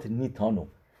لیهانوت نیتانو.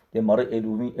 گمارا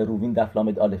اروین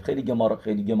دفلامد آلف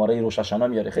خیلی گمارای روشاشانا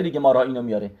میاره، خیلی گمارا اینو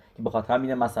میاره که بخاطر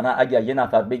همینه مثلا اگر یه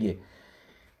نفر بگه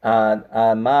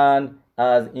من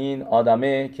از این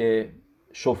آدمه که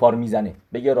شofar میزنه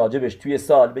بگه راجبش توی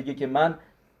سال بگه که من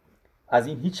از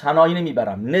این هیچ هنایی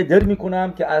نمیبرم، ندر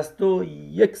میکنم که از تو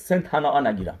 1 سنت هنا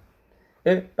نگیرم.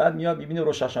 بعد میاد میبینه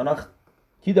روشاشانا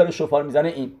کی داره شofar میزنه،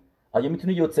 این آیا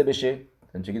میتونه یوتسه بشه؟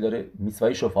 چون که داره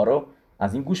میسوای شofar رو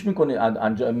از این گوش میکنه،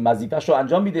 وظیفه‌ش رو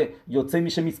انجام میده، یوتسه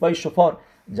میشه میسوای شofar.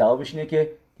 جوابش اینه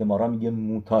که گمارا میگه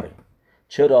موتاره.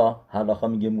 چرا هلاخا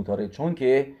میگه موتاره؟ چون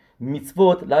که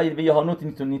میتوت لایل به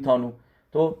یهانوت نیتانو،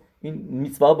 تو این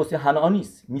میتوا واسه هنا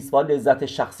نیست، میتوا لذت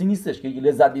شخصی نیستش که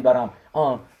لذت میبرم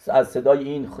از صدای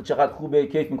این چقدر خوبه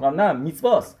کیف میکنم، نه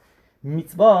میتواست.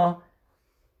 میتوا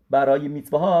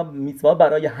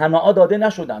برای هنا داده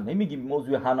نشدن. نمیگیم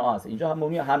موضوع هنا است اینجا،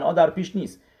 موضوع هنا در پیش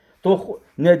نیست. تو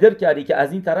ندر کردی که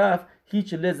از این طرف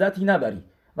هیچ لذتی نبری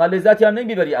و لذتی هم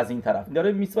نمیبری از این طرف،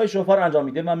 داره میتوای شوفار انجام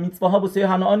میده و میتواها واسه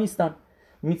هنا نیستن.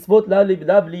 میتوت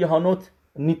لبلی هانوت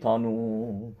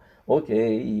نیتانو.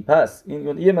 اوکی، پس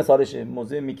این یه مثالشه،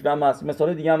 موضوع میکوه هم هست.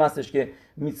 مثال دیگه هم هستش که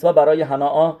میتوا برای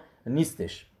هنا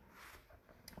نیستش.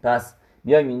 پس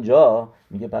بیایم اینجا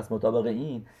میگه پس مطابق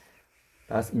این،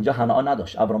 پس اینجا هنا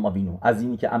نداشت ابراهام آوینو از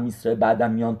اینی که ام اسرائیل بعدا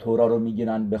میان تورا رو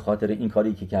میگیرن به خاطر این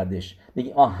کاری که کردش.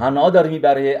 میگه هنا داره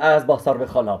میبره از باسار به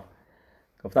خالاب.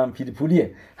 گفتم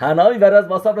پولیه، هنا میبره از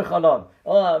باسار به خالاب.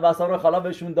 باسار به خالاب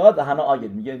بهشون داد و هنا آگل.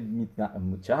 میگه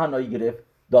چه هنایی گرفت؟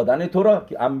 دادن تورا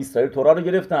که ام اسرائیل تورا رو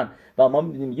گرفتن و ما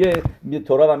میگه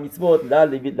تورا و میتوت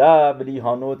لا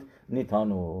هانوت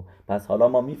نیتانو. پس حالا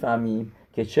ما میفهمیم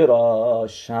که چرا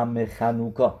شم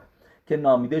خنوکا که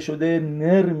نامیده شده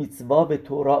نر میتوا به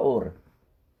تورا اور.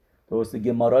 درسته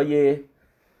گمارای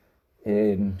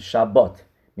شبات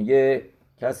میگه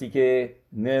کسی که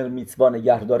نر میتوا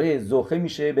نگه داره زوخه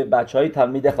میشه به بچهای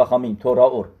تلمید خاخامیم تورا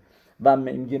اور. و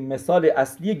میگه مثال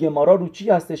اصلی گمارا رو چی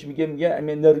هستش؟ میگه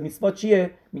نر میتوا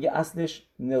چیه؟ میگه اصلش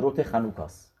نروت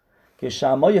خنوکاست که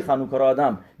شمای خنوکا را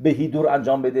آدم به هیدور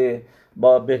انجام بده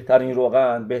با بهترین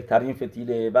روغن، بهترین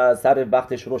فتیله و سر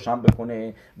وقتش روشن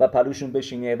بکنه و پلوشون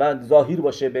بشینه و ظاهر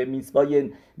باشه به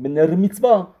میتوای نر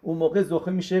میتوا. اون موقع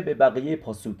زوخه میشه به بقیه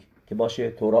پاسوک که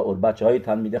باشه تورا اور. بچهای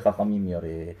تلمیده خخامی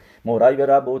میاره مورای و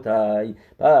ربوتای.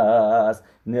 پس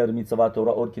نر میتوا و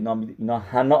تورا اور که اینا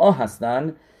هنا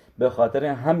هستن، به خاطر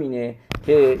همینه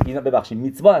که اینا ببخشید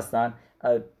میتوا هستن،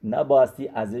 نبایستی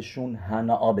ازشون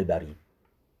هنا ببری.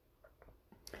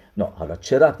 نه حالا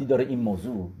چه ربطی داره این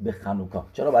موضوع به خنوکا؟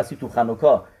 چرا بایستی تو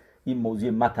خنوکا این موضوع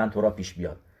متن تورا پیش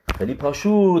بیاد؟ خیلی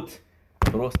پاشوت.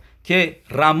 درست که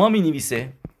رما می نویسه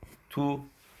تو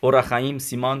اورخایم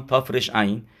سیمان تافرش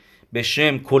عین به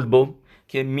شم کلبو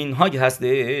که مینهاگ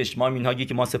هستش، ما مینهاگی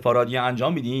که ما سفارادی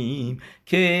انجام میدیم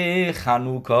که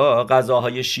خنوکا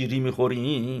غذاهای شیری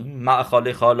میخوریم،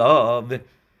 معخال خالاو،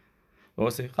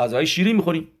 درسته غذاهای شیری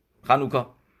میخوریم خنوکا.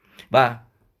 و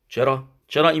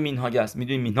چرا این مینهاگ است؟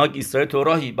 میدونیم مینهاگ اسرائیل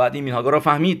توراهی. بعد این مینهاگا رو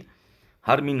فهمید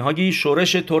هر مینهاگی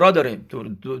شورش تورا داره،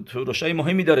 شورشای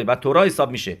مهمی داره و تورا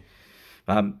حساب میشه.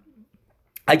 و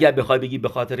اگر بخوای بگی به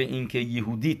خاطر اینکه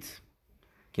یهودیت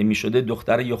که میشده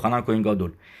دختر یوحنا کوهن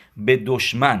گادول، به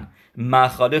دشمن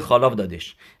ماخاله خالاف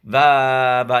دادش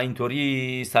و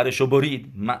اینطوری سرشو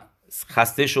برید،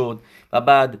 خسته شد و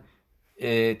بعد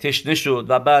تشنه شد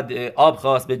و بعد آب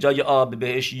خواست، به جای آب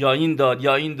بهش یاین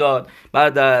داد.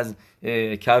 بعد از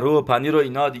کرو و پنیر و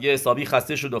اینا دیگه حسابی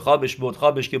خسته شد و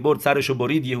خوابش که برد سرشو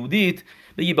برید یهودیت.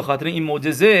 بگی به خاطر این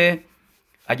معجزه،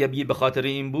 اگه بگی به خاطر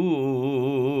این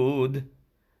بود،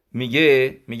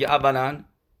 میگه اولا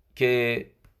که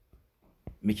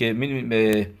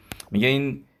میگه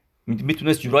این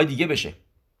میتونست جورای دیگه بشه،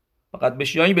 فقط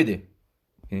بهش یاین بده.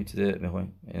 این چیزه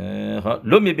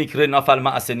لو میبکره نافل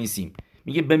معسه نیسیم،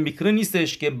 میگه به میکره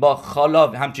نیستش که با خالا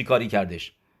همچی کاری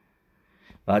کردش.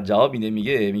 و جواب میده،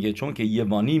 میگه چون که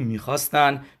یوانی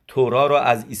میخواستن تورا رو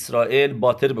از اسرائیل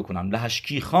باطل بکنن،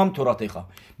 لهشکی خام تورا تخا،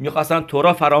 میخواستن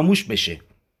تورا فراموش بشه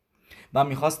و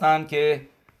میخواستن که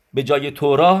به جای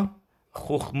تورا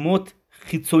خخمت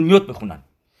خیتسونیوت بخونن.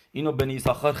 اینو بنی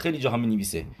یساخر خیلی جاها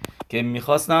مینویسه که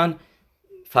میخواستن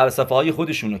فلسفه های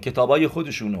خودشونو، کتاب های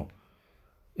خودشونو،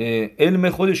 علم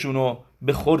خودشونو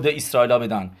به خورد اسرائیل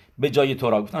بدن به جای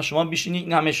تورا. گفتن شما بشینید،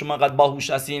 این همه شما قد باهوش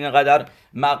هستین، اینقدر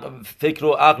فکر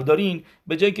و عقل دارین،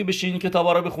 به جای که بشین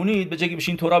کتابا رو بخونید، به جای که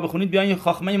بشین تورا بخونید، بیاین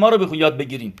خخمه ما رو یاد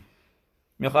بگیرین.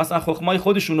 میخواستن خخمای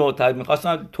خودشونو،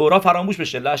 میخواستن تورا فراموش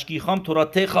بشه، لشکی خام تورا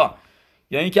تخا،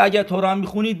 یعنی که اگر تورا هم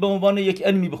میخونید به عنوان یک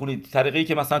علمی بخونید، طریقی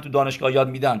که مثلا تو دانشگاه یاد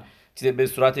میدن، چیزی به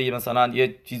صورت مثلا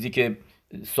یه چیزی که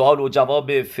سوال و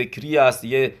جواب فکری است،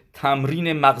 یه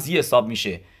تمرین مغزی حساب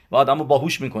میشه و آدمو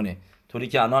باهوش میکنه. طوری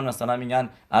که الان مثلا میگن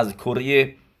از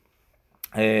کره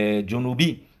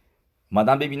جنوبی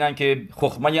اومدن ببینن که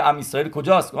خخمه ام اسرائیل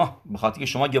کجاست، به خاطر که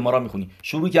شما گمارا میخونی،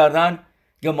 شروع کردن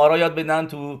گمارا یاد بدن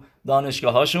تو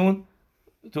دانشگاهاشون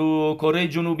تو کره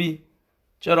جنوبی.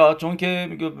 چرا؟ چون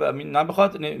که نه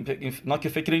بخواد، نه که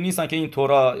فکری نیستن که این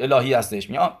تورا الهی هستش،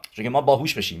 میگن چون که ما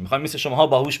باهوش بشیم، میخوایم مثل شماها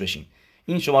باهوش بشیم،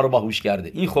 این شما رو باهوش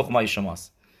کرده، این خخمای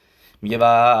شماست. میگه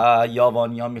و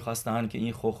یاوانی‌ها میخواستن که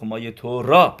این خخمای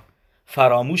تورا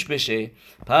فراموش بشه،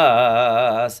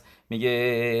 پس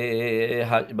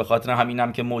میگه به خاطر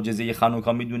همینم که معجزه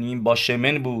خانوکا میدونیم با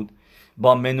شمن بود،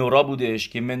 با منورا بودش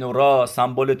که منورا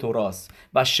سمبل توراست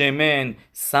و شمن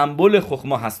سمبل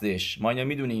خخما هستش. ما اینو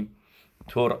میدونیم،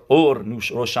 اور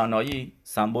روشنایی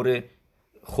سمبل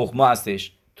خخما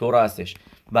هستش، تورا هستش.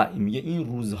 و میگه این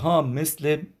روزها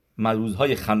مثل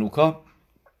روزهای خانوکا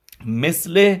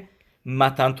مثل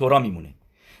متن تورا میمونه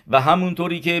و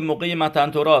همونطوری که موقع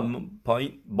متن تورا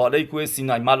بالای کوه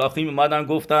سینای ملاخیم اومدن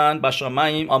گفتن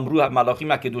بشامایم امرو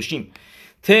ملاخیم اکدوشیم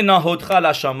تنا هدخل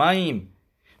اشامایم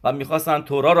و میخواستن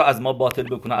تورا رو از ما باطل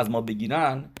بکنن، از ما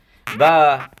بگیرن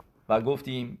و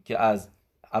گفتیم که از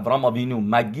ابراهام آوینو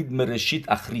مگید مرشید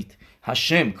اخریت،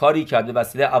 هشم کاری کرده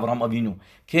وسیله ابراهام آوینو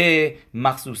که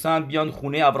مخصوصا بیان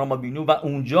خونه ابراهام آوینو و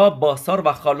اونجا باسار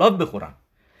و خالاب بخورن،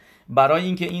 برای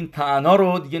اینکه این طعنا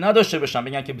رو دیگه نداشته باشن،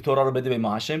 بگن که تورا رو بده به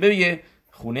ما. هشم بگه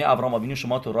خونه ابراهام آوینو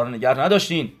شما تورا رو نگه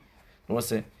نداشتین،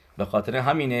 درسته؟ به خاطر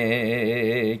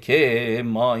همینه که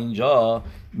ما اینجا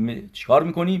چیکار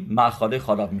میکنیم؟ مأخاله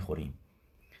خالاب میخوریم.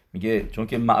 میگه چون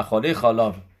که مأخاله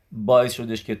خالاب باعث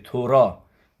شدش که تورا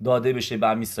داده بشه به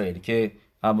اسرائیل، که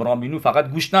ابراهام آوینو فقط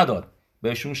گوشت نداد،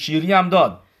 بهشون شیری هم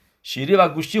داد، شیری و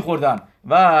گوشتی خوردن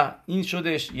و این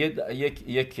شدش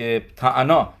یک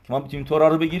طعنا که ما بتونیم تورا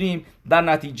رو بگیریم. در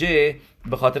نتیجه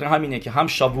به خاطر همینه که هم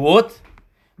شاووت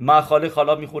مأخاله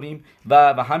خالاب میخوریم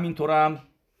و همین طور هم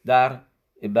در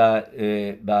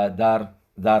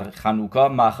خانوکا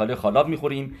مأخاله خالاب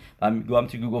میخوریم. و هم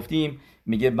تو گفتیم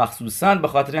میگه مخصوصا به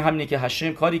خاطر همینه که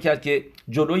هشم کاری کرد که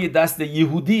جلوی دست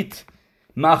یهودیت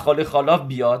مأخاله خالاب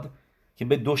بیاد، که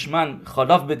به دشمن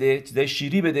خلاف بده، چیزای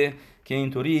شیری بده، که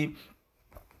اینطوری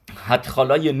حد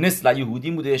خالای نسل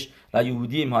یهودی بودش،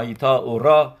 یهودی مایتا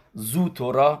اورا زو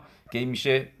تورا، که این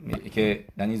میشه که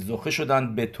یعنی زخه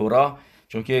شدن به تورا.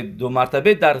 چون که دو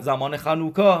مرتبه در زمان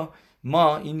خانوکا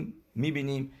ما این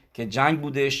میبینیم که جنگ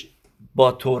بودش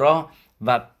با تورا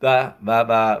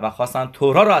و خواستن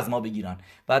تورا رو از ما بگیرن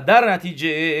و در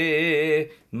نتیجه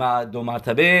ما دو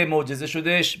مرتبه معجزه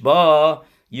شدش با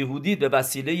یهودی به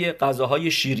وسیله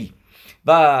غذاهای شیری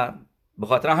و به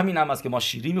خاطر همین هم است که ما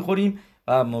شیری میخوریم.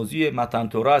 و موضوع متن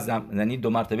تورا یعنی دو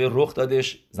مرتبه رخ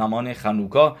دادش زمان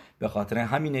خانوکا. به خاطر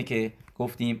همینه که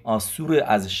گفتیم آسور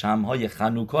از شمهای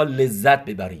خانوکا لذت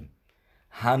ببریم،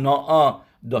 هناآ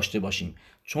داشته باشیم،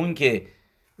 چون که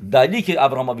دلیلی که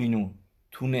ابراهام آوینو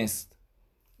تونست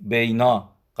به اینا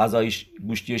غذای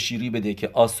گوشتی شیری بده که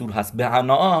آسور هست به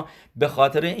هناآ، به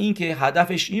خاطر اینکه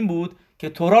هدفش این بود که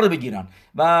تورا رو بگیرن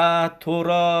و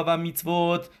تورا و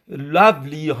میتوت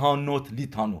لولی هانوت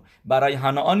لیتانو برای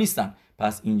هناآ نیستن.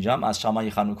 پس اینجا هم از شمع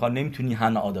خانوکا نمیتونی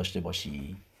حنا داشته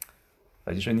باشی.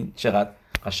 ولی شونین چقدر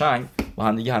قشنگ با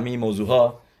هم دیگه همه این موضوع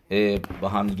ها با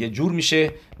هم دیگه جور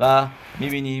میشه و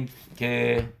میبینیم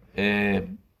که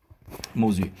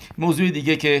موضوع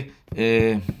دیگه که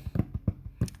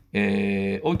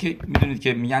اوکی میدونید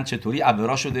که میگن چطوری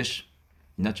عبرا شدش.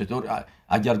 اینا چطور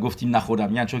اگر گفتیم نخورم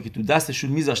میگن چون که تو دستشون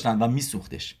میذاشتن و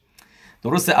میسوختش.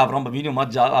 درسته ابرام ببینیم ما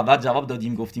اول جواب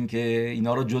دادیم گفتیم که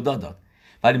اینا رو جدا داد،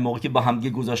 ولی موقعی که با هم دیگه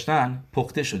گذاشتن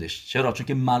پخته شدش. چرا؟ چون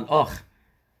که ملاخ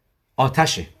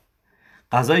آتشه.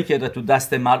 غذایی که تو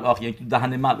دست ملاخ یعنی تو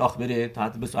دهن ملاخ بره تا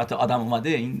به صورت آدم اومده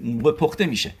این موقع پخته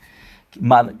میشه.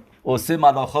 اوسه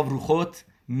ملاخا رو خود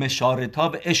مشارتا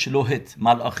و اشلوهت.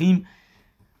 ملاخیم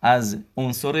از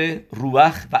عنصر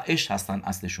روح و اش هستن،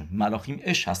 اصلشون ملاخیم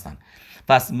اش هستن.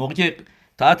 پس موقعی که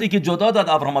تا که جدا داد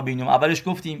ابراهام بینیم اولش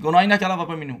گفتیم گناهی نکرد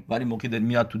ابراهام بینیم، ولی موقعی داره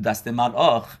میاد تو دست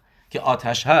ملاخ که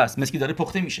آتش هست مثل که داره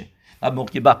پخته میشه و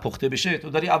موقعی بعد پخته بشه تو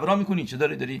داری عبرا میکنی، چه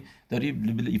داری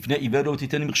ایفنه ایور رو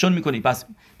تیتن میخشون میکنی.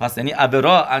 پس یعنی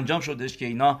عبرا انجام شدش که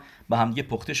اینا با هم دیگه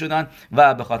پخته شدن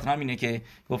و به خاطر همینه که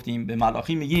گفتیم به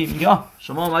ملاخی میگیم یا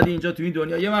شما اومدی اینجا تو این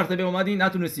دنیا یه مرتبه اومدی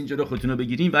نتونستین جلو خودتون رو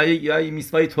بگیرین و یا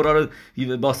میسوای تورا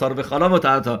رو با سار و خلا و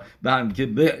تا به هم که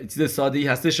به چیز ساده ای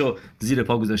هستش و زیر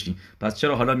پا گذاشتین. پس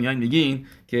چرا حالا میاین میگین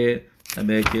که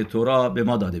تورا به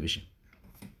ما داده بشه؟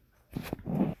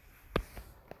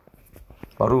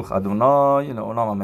 باروخ ادونای لعالم.